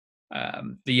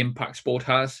the impact sport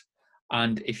has,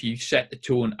 and if you set the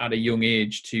tone at a young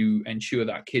age to ensure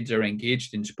that kids are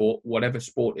engaged in sport, whatever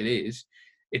sport it is,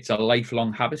 it's a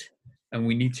lifelong habit. And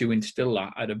we need to instill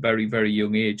that at a very, very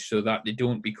young age so that they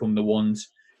don't become the ones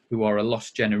who are a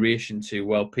lost generation to,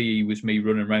 well, PE was me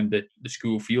running around the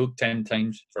school field 10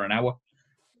 times for an hour.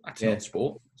 That's not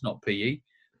sport. It's not PE.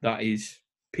 That is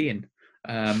peeing.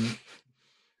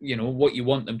 What you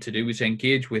want them to do is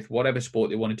engage with whatever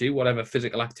sport they want to do, whatever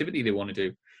physical activity they want to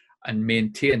do, and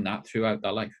maintain that throughout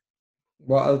their life.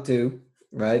 What I'll do,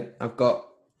 right, I've got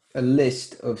a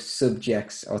list of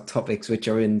subjects or topics which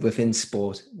are within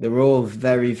sport. They're all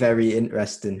very, very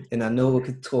interesting, and I know we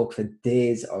could talk for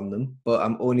days on them, but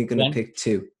I'm only going to pick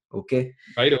 2, okay?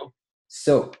 Righto.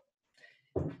 So,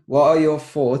 what are your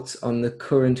thoughts on the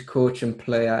current coach and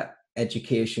player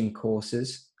education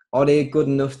courses? Are they good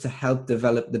enough to help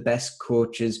develop the best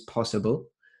coaches possible?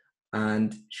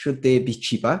 And should they be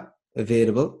cheaper,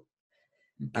 available?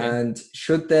 Okay. And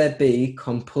should there be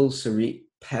compulsory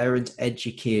parent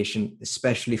education,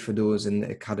 especially for those in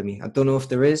the academy? I don't know if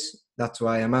there is. That's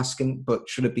why I'm asking. But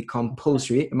should it be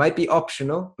compulsory? It might be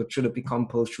optional, but should it be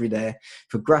compulsory there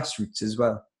for grassroots as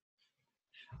well?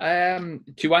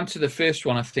 To answer the first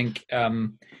one, I think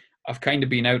I've kind of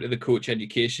been out of the coach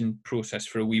education process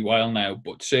for a wee while now,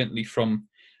 but certainly from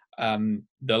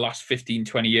the last 15,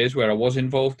 20 years where I was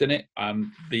involved in it,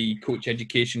 the coach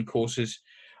education courses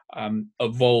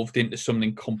evolved into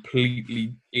something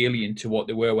completely alien to what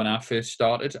they were when I first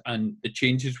started, and the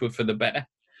changes were for the better.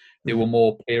 They were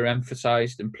more player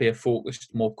emphasized and player focused,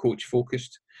 more coach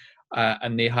focused,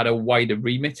 and they had a wider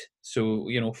remit. So,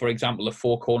 for example, the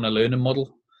 4-corner learning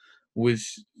model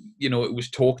was, it was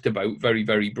talked about very,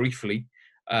 very briefly,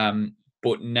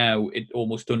 but now it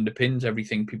almost underpins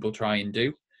everything people try and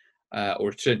do,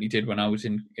 or it certainly did when I was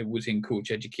in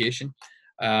coach education.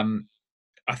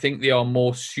 I think they are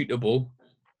more suitable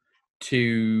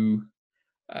to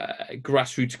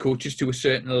grassroots coaches to a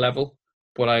certain level,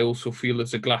 but I also feel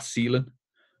there's a glass ceiling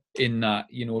in that,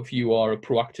 if you are a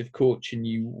proactive coach and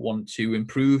you want to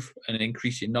improve and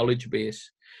increase your knowledge base,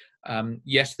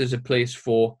 yes, there's a place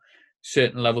for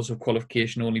certain levels of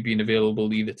qualification only being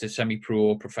available either to semi-pro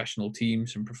or professional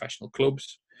teams and professional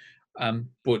clubs.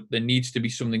 But there needs to be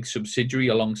something subsidiary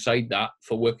alongside that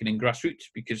for working in grassroots,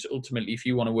 because ultimately, if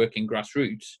you want to work in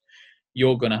grassroots,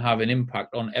 you're going to have an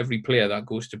impact on every player that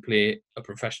goes to play a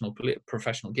professional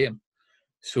game.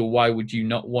 So why would you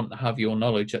not want to have your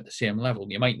knowledge at the same level?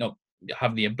 You might not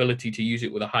have the ability to use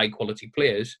it with a high quality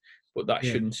players, but that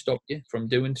shouldn't stop you from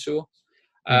doing so.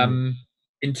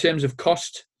 In terms of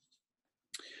cost,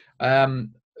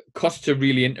 cost's a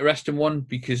really interesting one,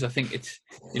 because I think it's,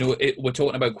 we're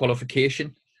talking about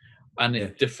qualification, and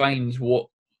it defines what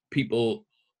people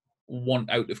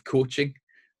want out of coaching.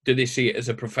 do they see it as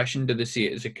a profession? Do they see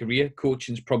it as a career?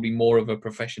 Coaching's probably more of a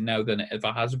profession now than it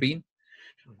ever has been.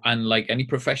 And like any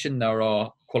profession, there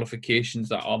are qualifications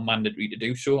that are mandatory to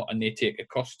do so, and they take a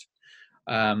cost.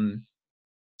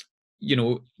 You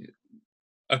know,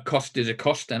 a cost is a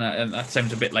cost, and that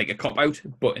sounds a bit like a cop out.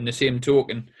 But in the same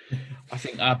token, I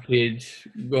think I paid,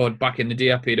 God, back in the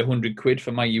day, I paid £100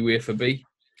 for my UEFA B.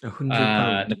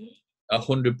 £100.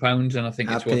 £100, and I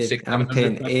think it's what I'm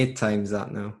paying £600. 8 times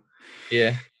that now.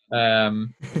 Yeah.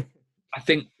 I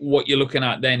think what you're looking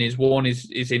at then is one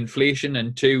is inflation,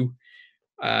 and two,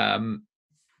 I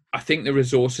think the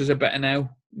resources are better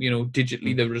now.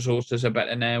 Digitally, the resources are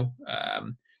better now.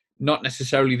 Not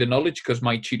necessarily the knowledge, because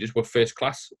my tutors were first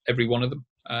class, every one of them.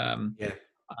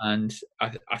 And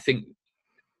I think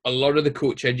a lot of the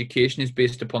coach education is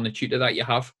based upon the tutor that you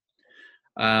have.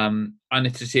 And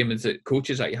it's the same as the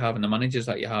coaches that you have and the managers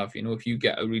that you have. If you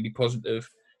get a really positive,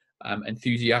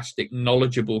 enthusiastic,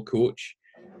 knowledgeable coach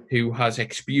who has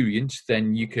experience,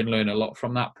 then you can learn a lot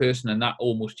from that person, and that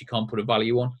almost you can't put a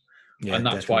value on. And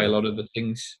that's definitely why a lot of the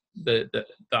things that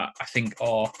I think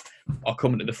are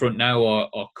coming to the front now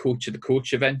are coach of the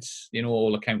coach events.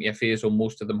 All the county FAs, or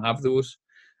most of them, have those.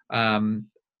 And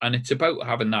it's about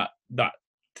having that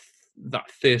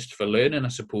thirst for learning, I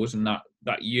suppose, and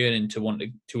that yearning to want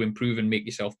to improve and make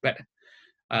yourself better.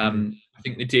 I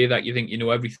think the day that you think you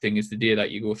know everything is the day that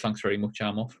you go, thanks very much,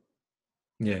 I'm off.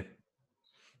 Yeah,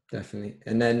 definitely.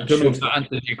 And then I don't know if that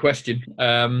answers your question.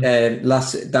 One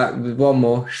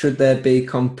more. Should there be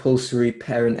compulsory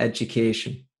parent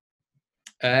education?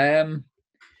 I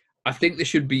think there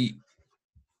should be.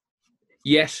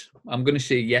 Yes, I'm going to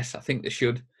say yes. I think there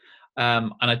should.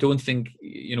 And I don't think,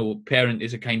 parent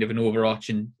is a kind of an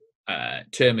overarching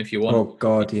term, if you want. Oh,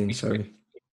 guardian, sorry.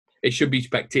 It should be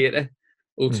spectator,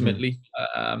 ultimately.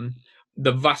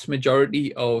 The vast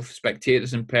majority of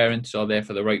spectators and parents are there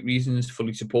for the right reasons,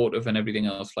 fully supportive and everything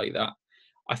else like that.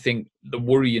 I think the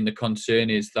worry and the concern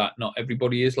is that not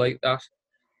everybody is like that.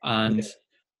 And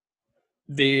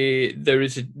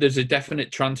there's a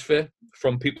definite transfer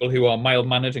from people who are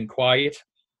mild-mannered and quiet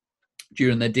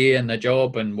during their day and their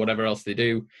job and whatever else they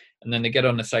do, and then they get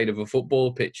on the side of a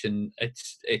football pitch and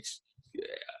it's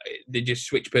they just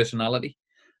switch personality,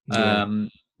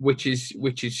 which is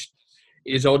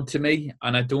odd to me.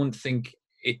 And I don't think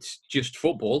it's just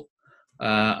football.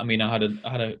 I mean, I had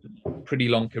a pretty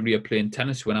long career playing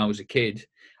tennis when I was a kid,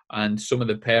 and some of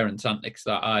the parents' antics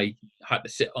that I had to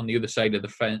sit on the other side of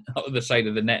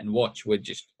the net and watch were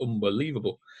just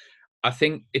unbelievable. I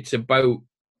think it's about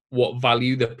what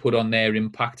value they put on their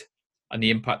impact and the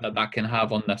impact that can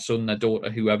have on their son, their daughter,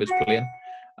 whoever's playing.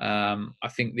 I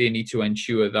think they need to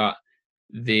ensure that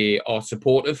they are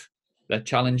supportive, they're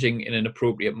challenging in an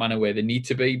appropriate manner where they need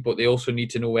to be, but they also need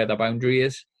to know where the boundary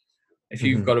is. If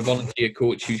you've got a volunteer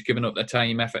coach who's given up their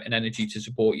time, effort and energy to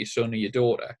support your son or your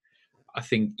daughter, I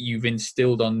think you've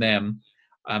instilled on them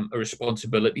a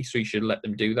responsibility, so you should let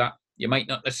them do that. You might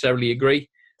not necessarily agree,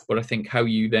 but I think how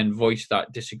you then voice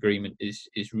that disagreement is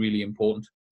really important.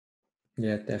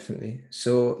 Yeah, definitely.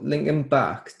 So linking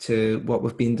back to what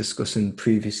we've been discussing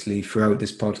previously throughout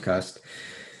this podcast,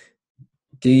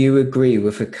 do you agree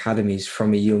with academies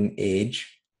from a young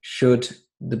age? Should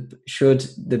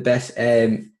the best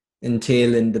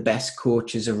entailing the best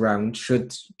coaches around?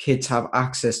 Should kids have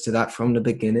access to that from the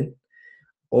beginning?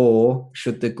 Or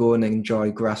should they go and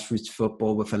enjoy grassroots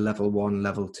football with a level 1,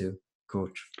 level 2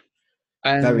 coach?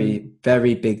 Very,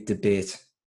 very big debate.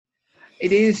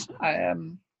 It is.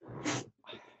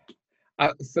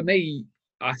 For me,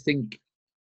 I think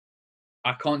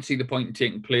I can't see the point in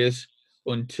taking players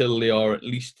until they are at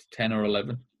least 10 or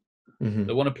 11.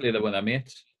 They want to play there with their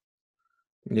mates.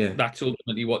 Yeah, that's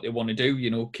ultimately what they want to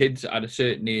do. Kids at a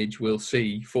certain age will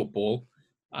see football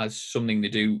as something they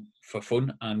do for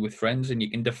fun and with friends. And you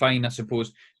can define, I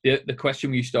suppose, the question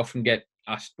we used to often get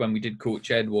asked when we did Coach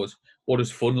Ed was, what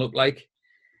does fun look like?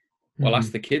 Well,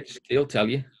 ask the kids, they'll tell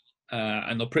you.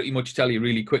 And they'll pretty much tell you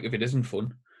really quick if it isn't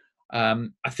fun.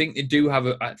 I think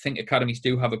I think academies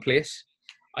do have a place.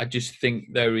 I just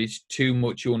think there is too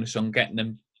much onus on getting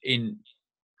them in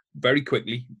very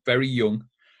quickly, very young.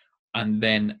 And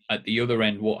then at the other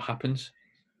end, what happens?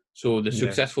 So the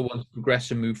successful ones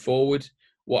progress and move forward.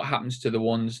 What happens to the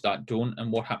ones that don't, and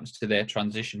what happens to their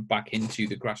transition back into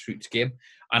the grassroots game?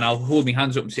 And I'll hold my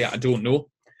hands up and say I don't know.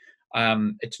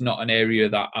 It's not an area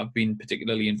that I've been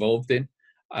particularly involved in.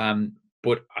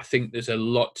 But I think there's a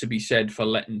lot to be said for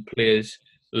letting players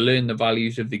learn the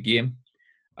values of the game.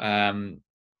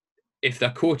 If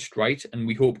they're coached right, and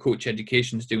we hope coach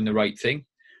education is doing the right thing,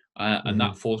 and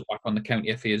that falls back on the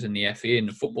county FAs and the FA in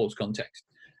the football's context.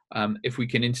 If we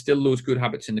can instill those good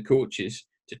habits in the coaches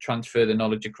to transfer the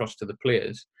knowledge across to the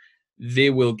players,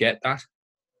 they will get that.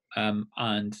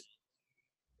 And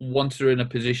once they're in a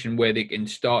position where they can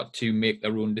start to make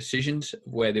their own decisions of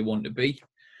where they want to be,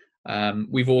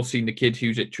 we've all seen the kid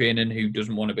who's at training who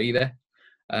doesn't want to be there,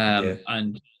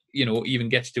 and even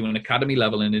gets to an academy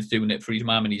level and is doing it for his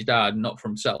mum and his dad, not for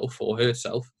himself or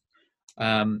herself.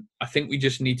 I think we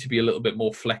just need to be a little bit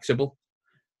more flexible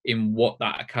in what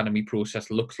that academy process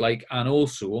looks like, and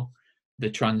also the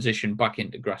transition back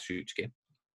into grassroots game.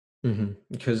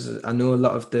 Because I know a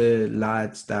lot of the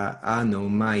lads that I know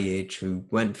my age who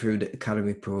went through the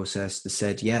academy process, they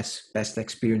said, yes, best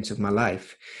experience of my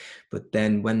life. But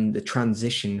then when the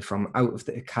transition from out of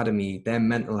the academy, their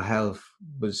mental health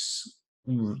was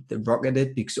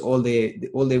rocketed, because all they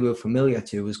were familiar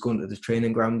to was going to the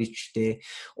training ground each day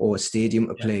or a stadium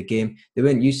to play a game. They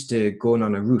weren't used to going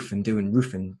on a roof and doing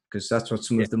roofing, because that's what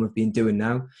some of them have been doing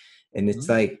now. And it's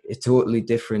like a totally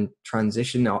different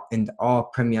transition. And our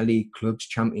Premier League clubs,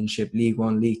 Championship, League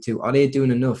One, League Two, are they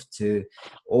doing enough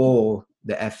or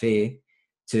the FA,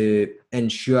 to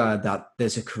ensure that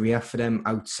there's a career for them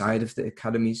outside of the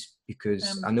academies?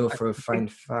 Because I know for a fine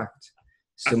fact,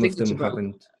 some of them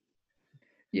haven't.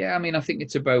 Yeah, I mean, I think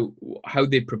it's about how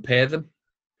they prepare them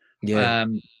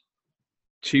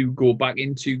to go back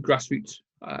into grassroots.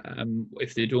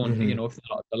 If they don't, if they're not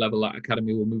at the level that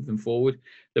academy will move them forward.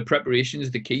 The preparation is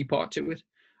the key part to it,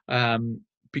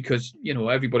 because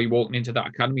everybody walking into that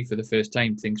academy for the first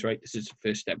time thinks, right, this is the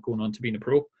first step going on to being a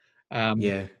pro.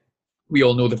 We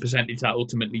all know the percentage that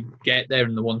ultimately get there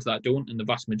and the ones that don't, and the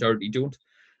vast majority don't.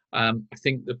 I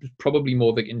think there's probably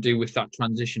more they can do with that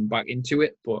transition back into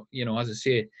it. But, as I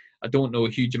say, I don't know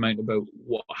a huge amount about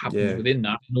what happens within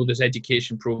that. I know there's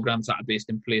education programs that are based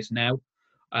in place now,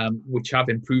 which have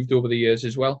improved over the years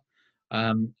as well.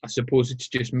 I suppose it's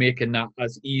just making that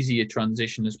as easy a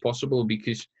transition as possible,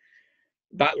 because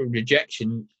that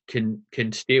rejection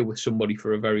can stay with somebody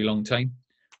for a very long time.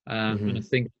 And I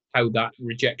think how that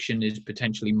rejection is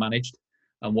potentially managed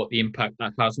and what the impact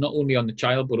that has, not only on the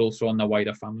child, but also on the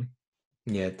wider family.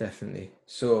 Yeah, definitely.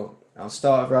 So I'll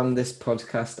start around this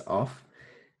podcast off.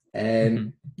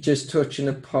 Just touching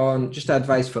upon, just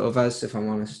advice for others, if I'm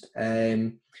honest.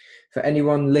 For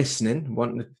anyone listening,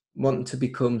 wanting to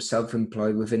become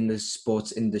self-employed within the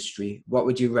sports industry, what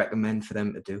would you recommend for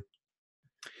them to do?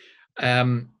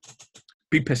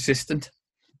 Be persistent.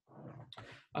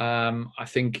 I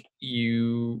think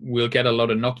you will get a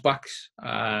lot of knockbacks.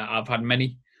 I've had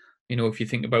many. If you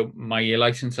think about my A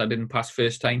license, I didn't pass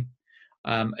first time.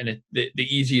 And the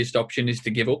easiest option is to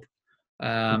give up.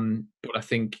 But I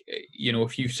think,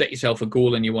 if you set yourself a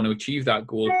goal and you want to achieve that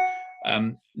goal,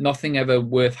 nothing ever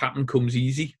worth happening comes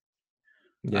easy.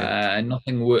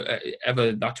 Nothing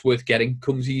ever that's worth getting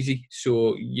comes easy.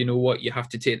 So you know what, you have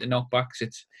to take the knockbacks.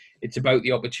 It's about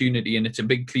the opportunity, and it's a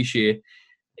big cliche.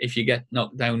 If you get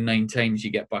knocked down 9 times, you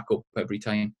get back up every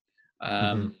time.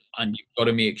 And you've got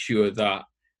to make sure that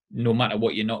no matter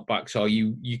what your knockbacks are,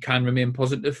 you can remain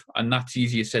positive, and that's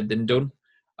easier said than done.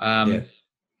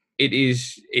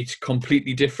 It's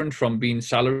completely different from being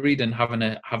salaried and having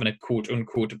a quote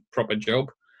unquote proper job.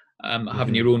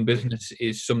 Having your own business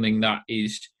is something that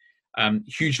is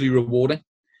hugely rewarding,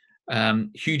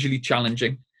 hugely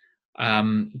challenging,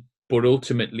 but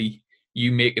ultimately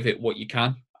you make of it what you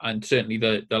can. And certainly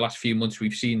the last few months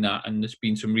we've seen that, and there's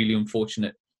been some really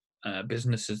unfortunate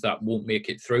businesses that won't make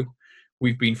it through.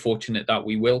 We've been fortunate that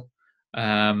we will.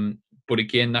 But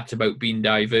again, that's about being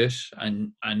diverse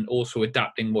and also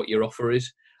adapting what your offer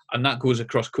is. And that goes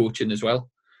across coaching as well.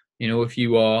 If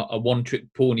you are a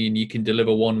one-trick pony and you can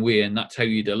deliver one way and that's how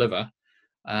you deliver,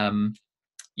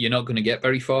 you're not going to get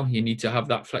very far. You need to have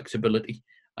that flexibility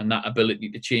and that ability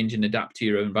to change and adapt to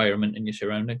your environment and your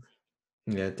surroundings.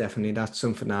 Yeah, definitely. That's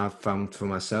something I've found for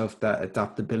myself, that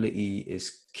adaptability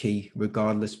is key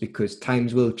regardless, because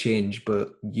times will change,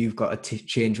 but you've got to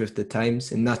change with the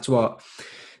times. And that's what,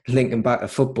 linking back to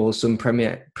football, some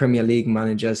Premier League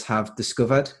managers have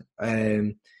discovered.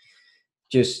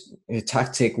 Just a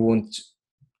tactic won't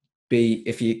be,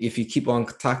 if you keep on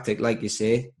tactic, like you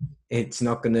say, it's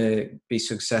not going to be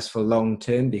successful long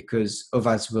term, because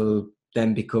others will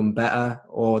then become better,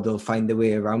 or they'll find a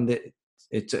way around it.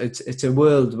 It's a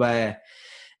world where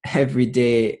every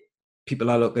day people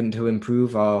are looking to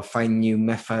improve or find new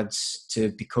methods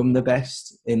to become the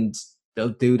best, and they'll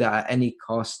do that at any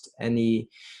cost, any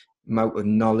amount of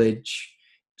knowledge.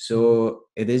 So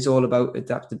it is all about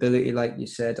adaptability, like you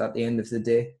said, at the end of the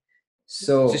day.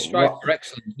 So it's a strive for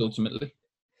excellence, ultimately.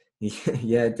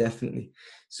 Yeah, definitely.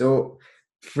 So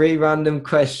 3 random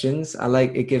questions I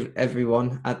like to give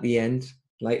everyone at the end.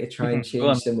 I like to try and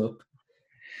change them up.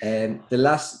 The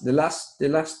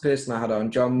last person I had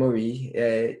on, John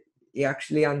Murray, he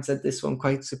actually answered this one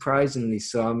quite surprisingly.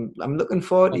 So I'm looking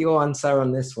forward to your answer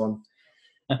on this one.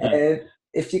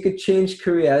 If you could change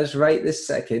careers right this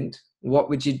second, what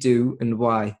would you do and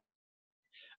why?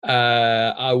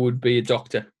 I would be a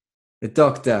doctor. The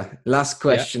doctor. Last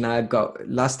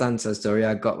answer, sorry,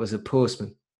 I got was a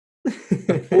postman.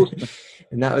 A postman.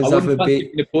 And that was off a big.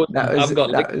 I've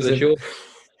got licked for the show.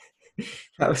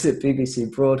 That was a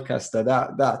BBC broadcaster.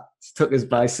 That took us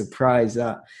by surprise.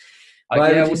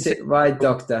 Why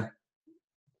doctor?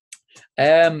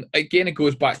 Again, it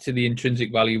goes back to the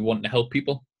intrinsic value of wanting to help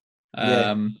people.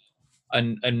 And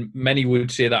many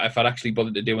would say that if I'd actually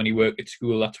bothered to do any work at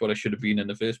school, that's what I should have been in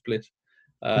the first place.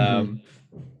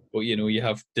 But you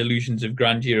have delusions of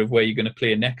grandeur of where you're going to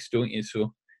play next, don't you?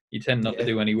 So you tend not to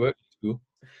do any work at school.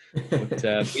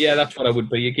 But yeah, that's what I would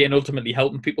be. Again, ultimately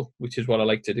helping people, which is what I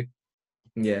like to do.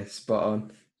 Yeah, spot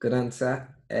on. Good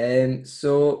answer.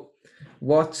 So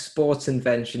what sports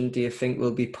invention do you think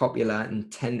will be popular in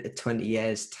 10 to 20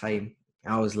 years' time?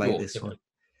 I always like this one.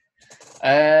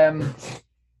 I've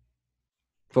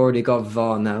already got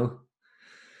VAR now.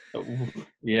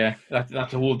 Yeah,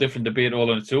 that's a whole different debate all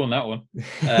on its own, that one.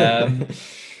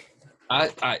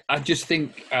 I just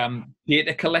think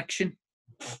data collection.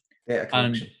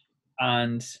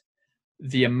 And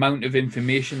the amount of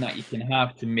information that you can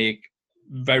have to make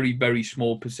very, very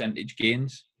small percentage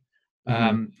gains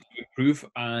to improve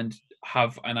and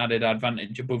have an added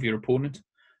advantage above your opponent.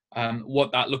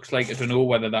 What that looks like, I don't know,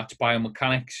 whether that's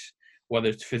biomechanics, whether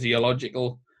it's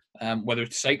physiological, whether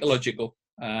it's psychological,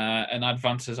 and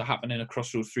advances are happening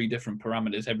across those three different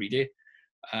parameters every day.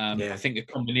 I think a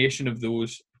combination of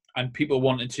those and people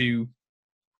wanting to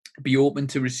be open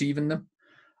to receiving them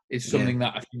is something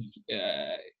that I think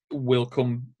will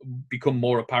become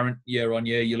more apparent year on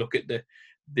year. You look at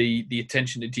the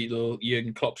attention to detail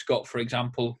Jurgen Klopp's got, for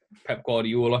example, Pep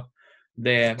Guardiola.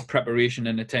 Their preparation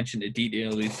and attention to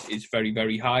detail is very,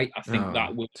 very high. I think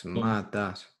that will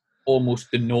become almost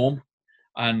the norm,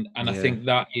 and I think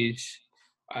that is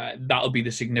that'll be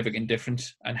the significant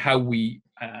difference. And how we,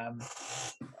 I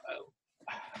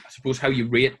suppose, how you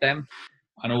rate them,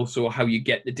 and also how you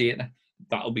get the data.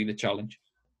 That'll be the challenge.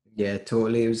 Yeah,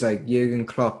 totally. It was like Jurgen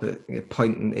Klopp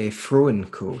appointing a throwing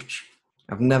coach.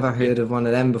 I've never heard of one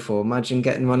of them before. Imagine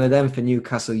getting one of them for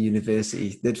Newcastle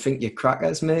University. They'd think you're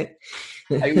crackers, mate.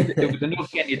 It was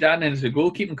enough getting your dad in as a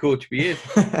goalkeeping coach for years.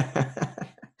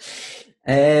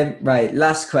 Right,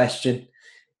 last question.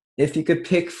 If you could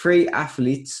pick 3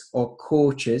 athletes or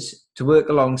coaches to work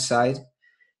alongside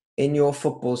in your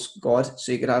football squad,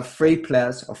 so you could have 3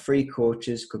 players or 3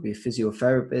 coaches, could be a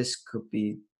physiotherapist, could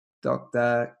be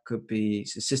doctor, could be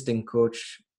assistant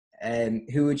coach,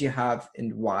 who would you have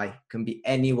and why? It can be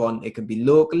anyone. It could be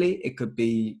locally. It could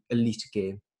be elite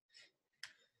game.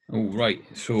 Oh, right.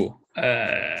 So,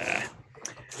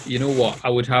 you know what? I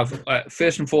would have,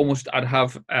 first and foremost, I'd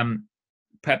have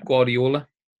Pep Guardiola.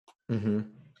 And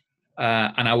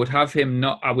I would have him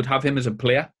as a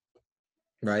player.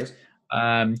 Right.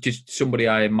 Just somebody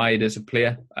I admired as a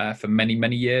player for many,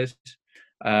 many years.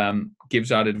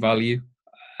 Gives added value.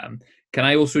 Can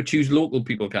I also choose local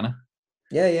people, can I?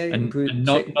 Yeah. And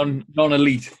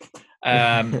non-elite.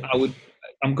 I'm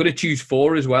going to choose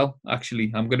 4 as well,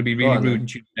 actually. I'm going to be really rude and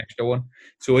choose an extra one.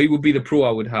 So he would be the pro I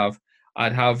would have.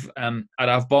 I'd have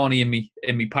Barney in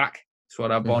me pack. So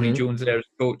I'd have Barney Jones there as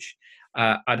coach.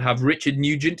 I'd have Richard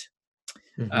Nugent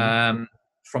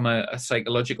from a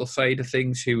psychological side of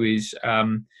things, who is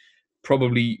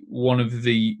probably one of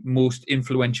the most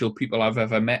influential people I've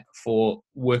ever met for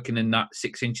working in that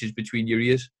 6 inches between your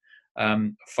ears. A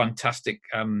fantastic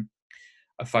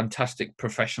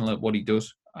professional at what he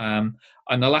does. And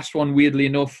the last one, weirdly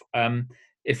enough,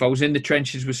 if I was in the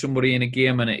trenches with somebody in a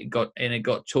game and it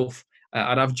got tough,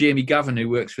 I'd have Jamie Gavin, who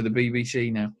works for the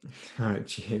BBC now. All right,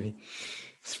 Jamie.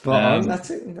 Spot on. That's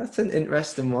an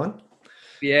interesting one.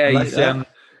 Yeah, he's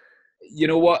you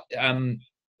know what?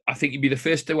 I think you'd be the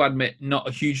first to admit, not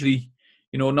a hugely,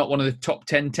 not one of the top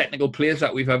 10 technical players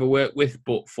that we've ever worked with,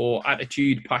 but for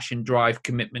attitude, passion, drive,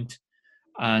 commitment,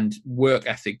 and work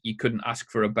ethic, you couldn't ask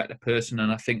for a better person.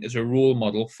 And I think as a role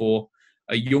model for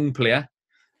a young player,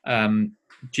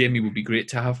 Jamie would be great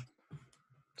to have.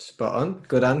 Spot on.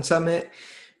 Good answer, mate.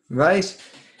 Right.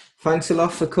 Thanks a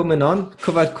lot for coming on.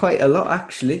 Covered quite a lot,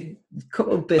 actually. A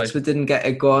couple of bits we didn't get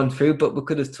to go on through, but we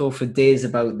could have talked for days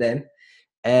about them.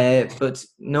 But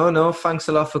no, thanks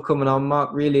a lot for coming on, Mark.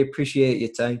 Really appreciate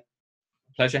your time.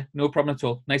 Pleasure. No problem at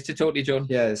all. Nice to talk to you, John.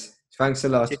 Yes. Thanks a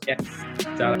lot. Take care.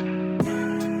 Ciao.